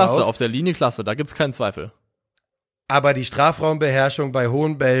 Auf der Linie klasse, da gibt's keinen Zweifel. Aber die Strafraumbeherrschung bei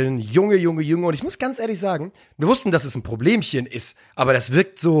hohen Bällen, Junge. Und ich muss ganz ehrlich sagen, wir wussten, dass es ein Problemchen ist, aber das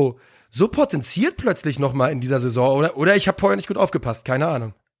wirkt so potenziert plötzlich nochmal in dieser Saison. Oder ich habe vorher nicht gut aufgepasst, keine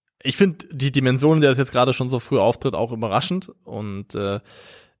Ahnung. Ich finde die Dimension, in der es jetzt gerade schon so früh auftritt, auch überraschend. Und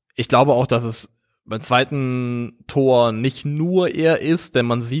ich glaube auch, dass es beim zweiten Tor nicht nur er ist, denn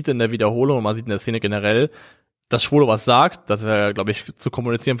man sieht in der Wiederholung und man sieht in der Szene generell, dass Schwolo was sagt, dass er, glaube ich, zu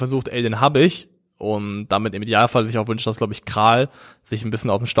kommunizieren versucht, den hab ich. Und damit im Idealfall sich auch wünscht, dass, glaube ich, Kral sich ein bisschen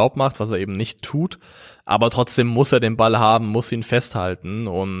aus dem Staub macht, was er eben nicht tut. Aber trotzdem muss er den Ball haben, muss ihn festhalten.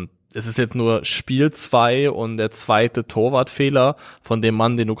 Und es ist jetzt nur Spiel 2 und der zweite Torwartfehler von dem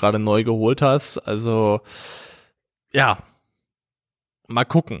Mann, den du gerade neu geholt hast. Also, ja. Mal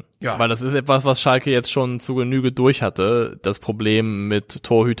gucken. Ja. Weil das ist etwas, was Schalke jetzt schon zu Genüge durch hatte. Das Problem mit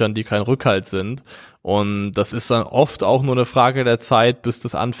Torhütern, die kein Rückhalt sind. Und das ist dann oft auch nur eine Frage der Zeit, bis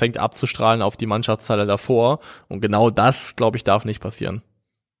das anfängt abzustrahlen auf die Mannschaftsteile davor. Und genau das, glaube ich, darf nicht passieren.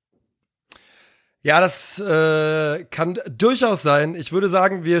 Ja, das kann durchaus sein. Ich würde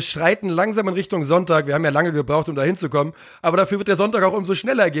sagen, wir schreiten langsam in Richtung Sonntag. Wir haben ja lange gebraucht, um da hinzukommen. Aber dafür wird der Sonntag auch umso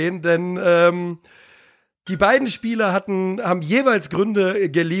schneller gehen, denn die beiden Spieler haben jeweils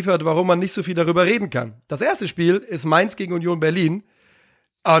Gründe geliefert, warum man nicht so viel darüber reden kann. Das erste Spiel ist Mainz gegen Union Berlin.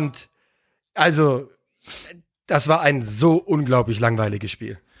 Und also, das war ein so unglaublich langweiliges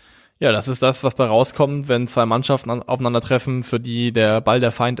Spiel. Ja, das ist das, was bei rauskommt, wenn zwei Mannschaften aufeinandertreffen, für die der Ball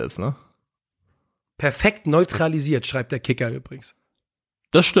der Feind ist, ne? Perfekt neutralisiert, schreibt der Kicker übrigens.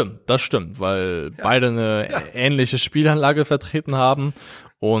 Das stimmt, weil beide eine ähnliche Spielanlage vertreten haben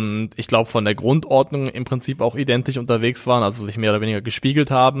und ich glaube von der Grundordnung im Prinzip auch identisch unterwegs waren, also sich mehr oder weniger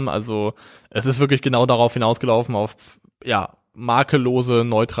gespiegelt haben. Also es ist wirklich genau darauf hinausgelaufen, auf makellose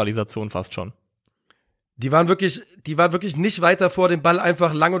Neutralisation fast schon. Die waren wirklich nicht weiter vor, den Ball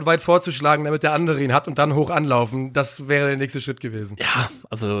einfach lang und weit vorzuschlagen, damit der andere ihn hat und dann hoch anlaufen. Das wäre der nächste Schritt gewesen. Ja,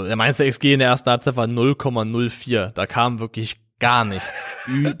 also der Mainzer XG in der ersten Halbzeit war 0,04. Da kam wirklich gar nichts.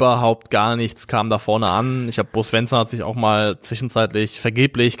 Überhaupt gar nichts kam da vorne an. Ich habe Bo Svensson hat sich auch mal zwischenzeitlich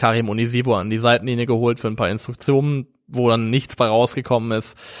vergeblich Karim Onisivo an die Seitenlinie geholt für ein paar Instruktionen, wo dann nichts bei rausgekommen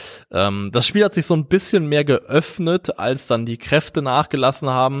ist. Das Spiel hat sich so ein bisschen mehr geöffnet, als dann die Kräfte nachgelassen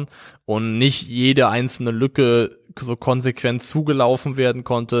haben und nicht jede einzelne Lücke so konsequent zugelaufen werden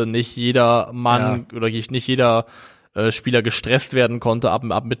konnte, nicht jeder Mann oder nicht jeder Spieler gestresst werden konnte ab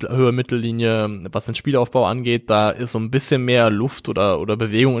Höhe Mittellinie, was den Spielaufbau angeht. Da ist so ein bisschen mehr Luft oder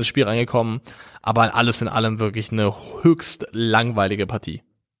Bewegung ins Spiel reingekommen, aber alles in allem wirklich eine höchst langweilige Partie.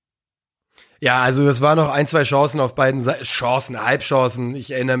 Ja, also es waren noch 1, 2 Chancen auf beiden Seiten, Halbchancen.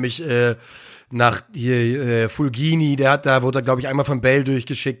 Ich erinnere mich nach hier Fulgini, wurde er, glaube ich, einmal von Bale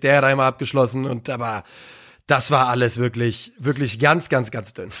durchgeschickt, der hat einmal abgeschlossen aber das war alles wirklich, wirklich ganz, ganz,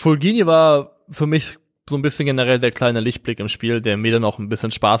 ganz dünn. Fulgini war für mich so ein bisschen generell der kleine Lichtblick im Spiel, der mir dann auch ein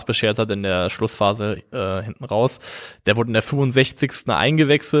bisschen Spaß beschert hat in der Schlussphase hinten raus. Der wurde in der 65.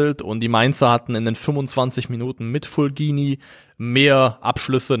 eingewechselt und die Mainzer hatten in den 25 Minuten mit Fulgini mehr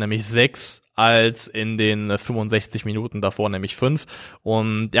Abschlüsse, nämlich 6, als in den 65 Minuten davor, nämlich 5.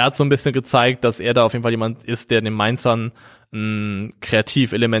 Und er hat so ein bisschen gezeigt, dass er da auf jeden Fall jemand ist, der den Mainzern ein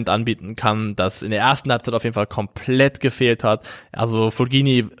Kreativelement anbieten kann, das in der ersten Halbzeit auf jeden Fall komplett gefehlt hat. Also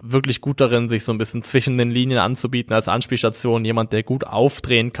Fulgini wirklich gut darin, sich so ein bisschen zwischen den Linien anzubieten als Anspielstation, jemand, der gut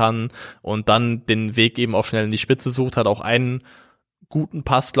aufdrehen kann und dann den Weg eben auch schnell in die Spitze sucht, hat auch einen guten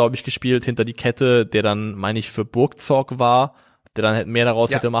Pass, glaube ich, gespielt hinter die Kette, der dann, meine ich, für Burgzorg war, der dann mehr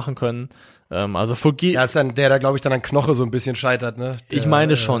daraus hätte machen können. Also Fulgini. Ja, ist dann der da, glaube ich, dann an Knoche so ein bisschen scheitert, ne? Ich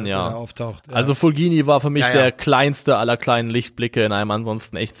meine schon, ja. Der auftaucht. Ja. Also Fulgini war für mich der kleinste aller kleinen Lichtblicke in einem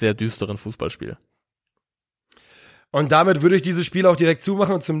ansonsten echt sehr düsteren Fußballspiel. Und damit würde ich dieses Spiel auch direkt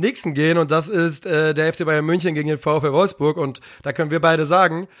zumachen und zum nächsten gehen. Und das ist der FC Bayern München gegen den VfL Wolfsburg. Und da können wir beide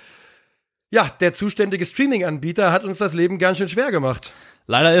sagen, ja, der zuständige Streaming-Anbieter hat uns das Leben ganz schön schwer gemacht.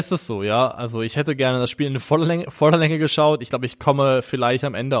 Leider ist es so, ja. Also ich hätte gerne das Spiel in voller Länge geschaut. Ich glaube, ich komme vielleicht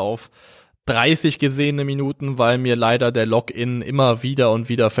am Ende auf 30 gesehene Minuten, weil mir leider der Login immer wieder und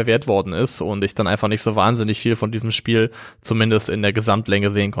wieder verwehrt worden ist und ich dann einfach nicht so wahnsinnig viel von diesem Spiel zumindest in der Gesamtlänge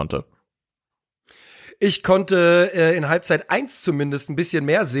sehen konnte. Ich konnte in Halbzeit 1 zumindest ein bisschen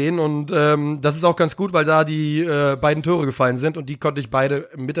mehr sehen und das ist auch ganz gut, weil da die beiden Tore gefallen sind und die konnte ich beide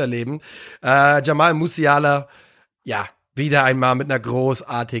miterleben. Jamal Musiala, ja, wieder einmal mit einer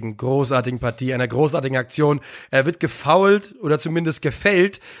großartigen Partie, einer großartigen Aktion. Er wird gefoult oder zumindest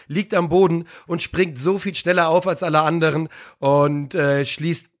gefällt, liegt am Boden und springt so viel schneller auf als alle anderen und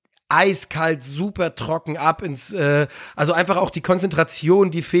schließt eiskalt, super trocken ab also einfach auch die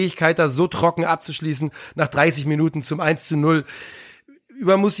Konzentration, die Fähigkeit, da so trocken abzuschließen nach 30 Minuten zum 1:0.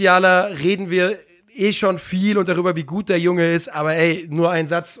 Über Musiala reden wir schon viel und darüber, wie gut der Junge ist, aber ey, nur ein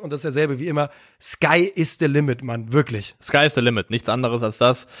Satz und das ist derselbe wie immer. Sky is the limit, Mann, wirklich. Sky is the limit, nichts anderes als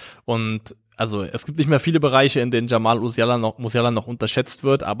das. Und also es gibt nicht mehr viele Bereiche, in denen Jamal Musiala noch unterschätzt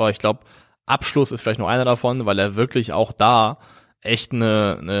wird, aber ich glaube, Abschluss ist vielleicht nur einer davon, weil er wirklich auch da echt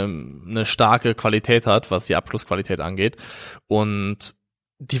eine starke Qualität hat, was die Abschlussqualität angeht. Und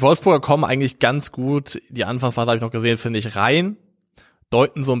die Wolfsburger kommen eigentlich ganz gut, die Anfangsphase habe ich noch gesehen, finde ich, rein,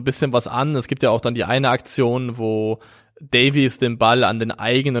 deuten so ein bisschen was an. Es gibt ja auch dann die eine Aktion, wo Davies den Ball an den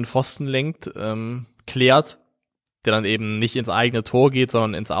eigenen Pfosten lenkt, klärt, der dann eben nicht ins eigene Tor geht,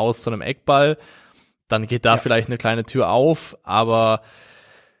 sondern ins Aus zu einem Eckball. Dann geht da vielleicht eine kleine Tür auf, aber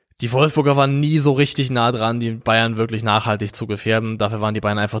Die Wolfsburger waren nie so richtig nah dran, die Bayern wirklich nachhaltig zu gefährden. Dafür waren die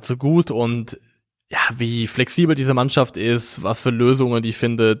Bayern einfach zu gut und ja, wie flexibel diese Mannschaft ist, was für Lösungen die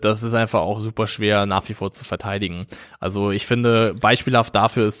findet, das ist einfach auch super schwer nach wie vor zu verteidigen. Also ich finde, beispielhaft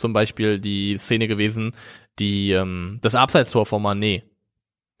dafür ist zum Beispiel die Szene gewesen, das Abseitstor von Mané.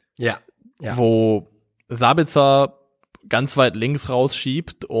 Ja. Wo Sabitzer ganz weit links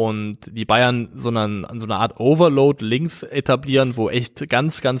rausschiebt und die Bayern so eine Art Overload links etablieren, wo echt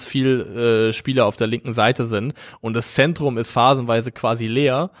ganz, ganz viel Spieler auf der linken Seite sind und das Zentrum ist phasenweise quasi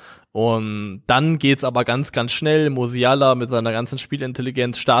leer und dann geht's aber ganz, ganz schnell. Musiala mit seiner ganzen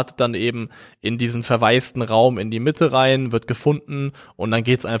Spielintelligenz startet dann eben in diesen verwaisten Raum in die Mitte rein, wird gefunden und dann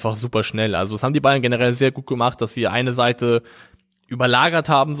geht's einfach super schnell. Also das haben die Bayern generell sehr gut gemacht, dass sie eine Seite überlagert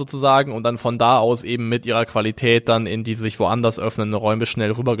haben sozusagen und dann von da aus eben mit ihrer Qualität dann in die sich woanders öffnenden Räume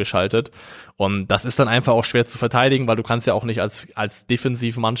schnell rübergeschaltet. Und das ist dann einfach auch schwer zu verteidigen, weil du kannst ja auch nicht als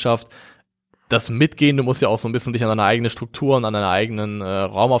Defensivmannschaft das mitgehen. Du musst ja auch so ein bisschen dich an deine eigene Struktur und an deiner eigenen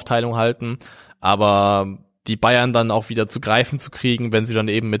Raumaufteilung halten. Aber die Bayern dann auch wieder zu greifen zu kriegen, wenn sie dann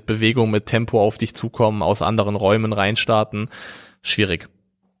eben mit Bewegung, mit Tempo auf dich zukommen, aus anderen Räumen reinstarten, schwierig.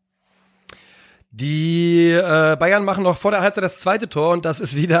 Die Bayern machen noch vor der Halbzeit das zweite Tor und das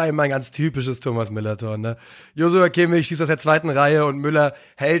ist wieder einmal ein ganz typisches Thomas Müller-Tor. Ne? Joshua Kimmich schießt aus der zweiten Reihe und Müller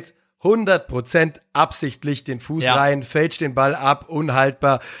hält 100% absichtlich den Fuß rein, fälscht den Ball ab,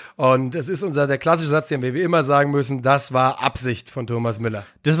 unhaltbar. Und es ist der klassische Satz, den wir wie immer sagen müssen, das war Absicht von Thomas Müller.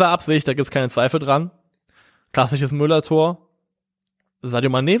 Das war Absicht, da gibt's keine Zweifel dran. Klassisches Müller-Tor. Sadio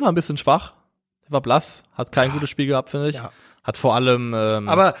Mané war ein bisschen schwach, der war blass, hat kein gutes Spiel gehabt, finde ich. Ja. Hat vor allem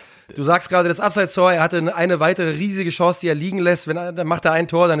aber du sagst gerade das Abseits-Tor, er hatte eine weitere riesige Chance, die er liegen lässt. Dann macht er ein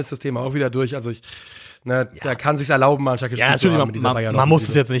Tor, dann ist das Thema auch wieder durch. Also der kann sich's erlauben, manchmal gespielt zu haben mit dieser Bayern. Man muss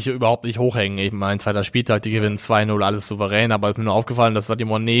es jetzt überhaupt nicht hochhängen. Ich meine, zweiter Spieltag, die gewinnen 2-0, alles souverän. Aber es ist mir nur aufgefallen, dass Sadio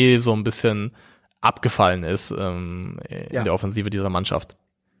Mané so ein bisschen abgefallen ist in der Offensive dieser Mannschaft.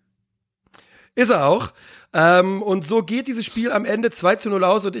 Ist er auch. Und so geht dieses Spiel am Ende 2-0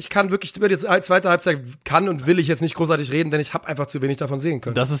 aus und ich kann wirklich über die zweite Halbzeit will ich jetzt nicht großartig reden, denn ich habe einfach zu wenig davon sehen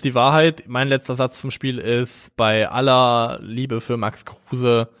können. Das ist die Wahrheit. Mein letzter Satz zum Spiel ist, bei aller Liebe für Max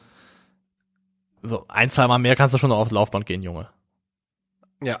Kruse, so 1-2 Mal mehr kannst du schon noch aufs Laufband gehen, Junge.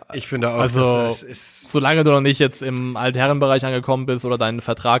 Ja, ich finde auch. Also, solange du noch nicht jetzt im Altherrenbereich angekommen bist oder deinen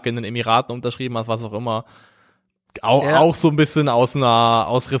Vertrag in den Emiraten unterschrieben hast, was auch immer, auch so ein bisschen aus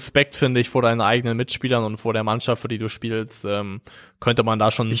Respekt, finde ich, vor deinen eigenen Mitspielern und vor der Mannschaft, für die du spielst, könnte man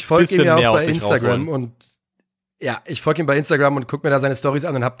da schon ein bisschen mehr aus sich rausholen. Ich folge ihm bei Instagram und gucke mir da seine Stories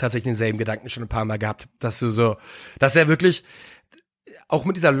an und habe tatsächlich denselben Gedanken schon ein paar Mal gehabt, dass er wirklich auch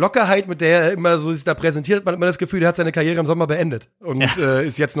mit dieser Lockerheit, mit der er immer so sich da präsentiert, man hat immer das Gefühl, er hat seine Karriere im Sommer beendet und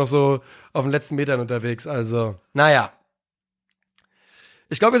ist jetzt noch so auf den letzten Metern unterwegs. Also, naja.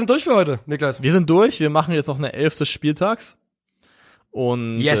 Ich glaube, wir sind durch für heute, Niklas. Wir sind durch. Wir machen jetzt noch eine 11. des Spieltags.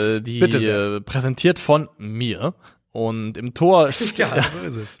 Und die präsentiert von mir. Und im Tor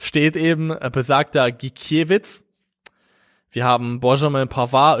steht eben besagter Gikiewicz. Wir haben Benjamin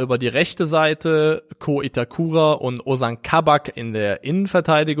Pavard über die rechte Seite, Ko Itakura und Ozan Kabak in der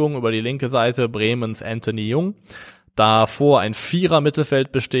Innenverteidigung, über die linke Seite Bremens Anthony Jung. Davor ein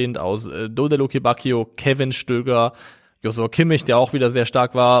Vierer-Mittelfeld bestehend aus Dodelo Kibakio, Kevin Stöger, Joshua Kimmich, der auch wieder sehr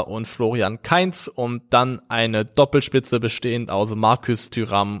stark war, und Florian Kainz, und dann eine Doppelspitze bestehend aus Markus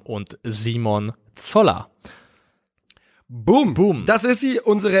Thuram und Simon Zoller. Boom. Das ist sie,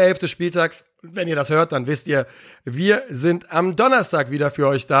 unsere 11. des Spieltags. Wenn ihr das hört, dann wisst ihr, wir sind am Donnerstag wieder für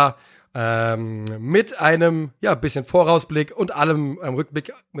euch da. Mit einem bisschen Vorausblick und allem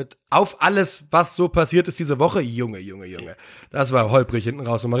Rückblick auf alles, was so passiert ist diese Woche. Junge. Das war holprig hinten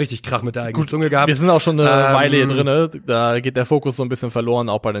raus und mal richtig Krach mit der eigenen Zunge gehabt. Wir sind auch schon eine Weile hier drinne. Da geht der Fokus so ein bisschen verloren,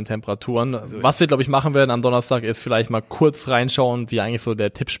 auch bei den Temperaturen. Also was wir, glaube ich, machen werden am Donnerstag, ist vielleicht mal kurz reinschauen, wie eigentlich so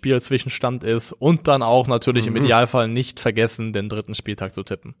der Tippspiel-Zwischenstand ist und dann auch natürlich im Idealfall nicht vergessen, den 3. Spieltag zu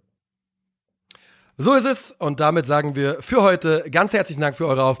tippen. So ist es und damit sagen wir für heute ganz herzlichen Dank für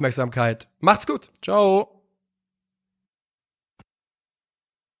eure Aufmerksamkeit. Macht's gut. Ciao.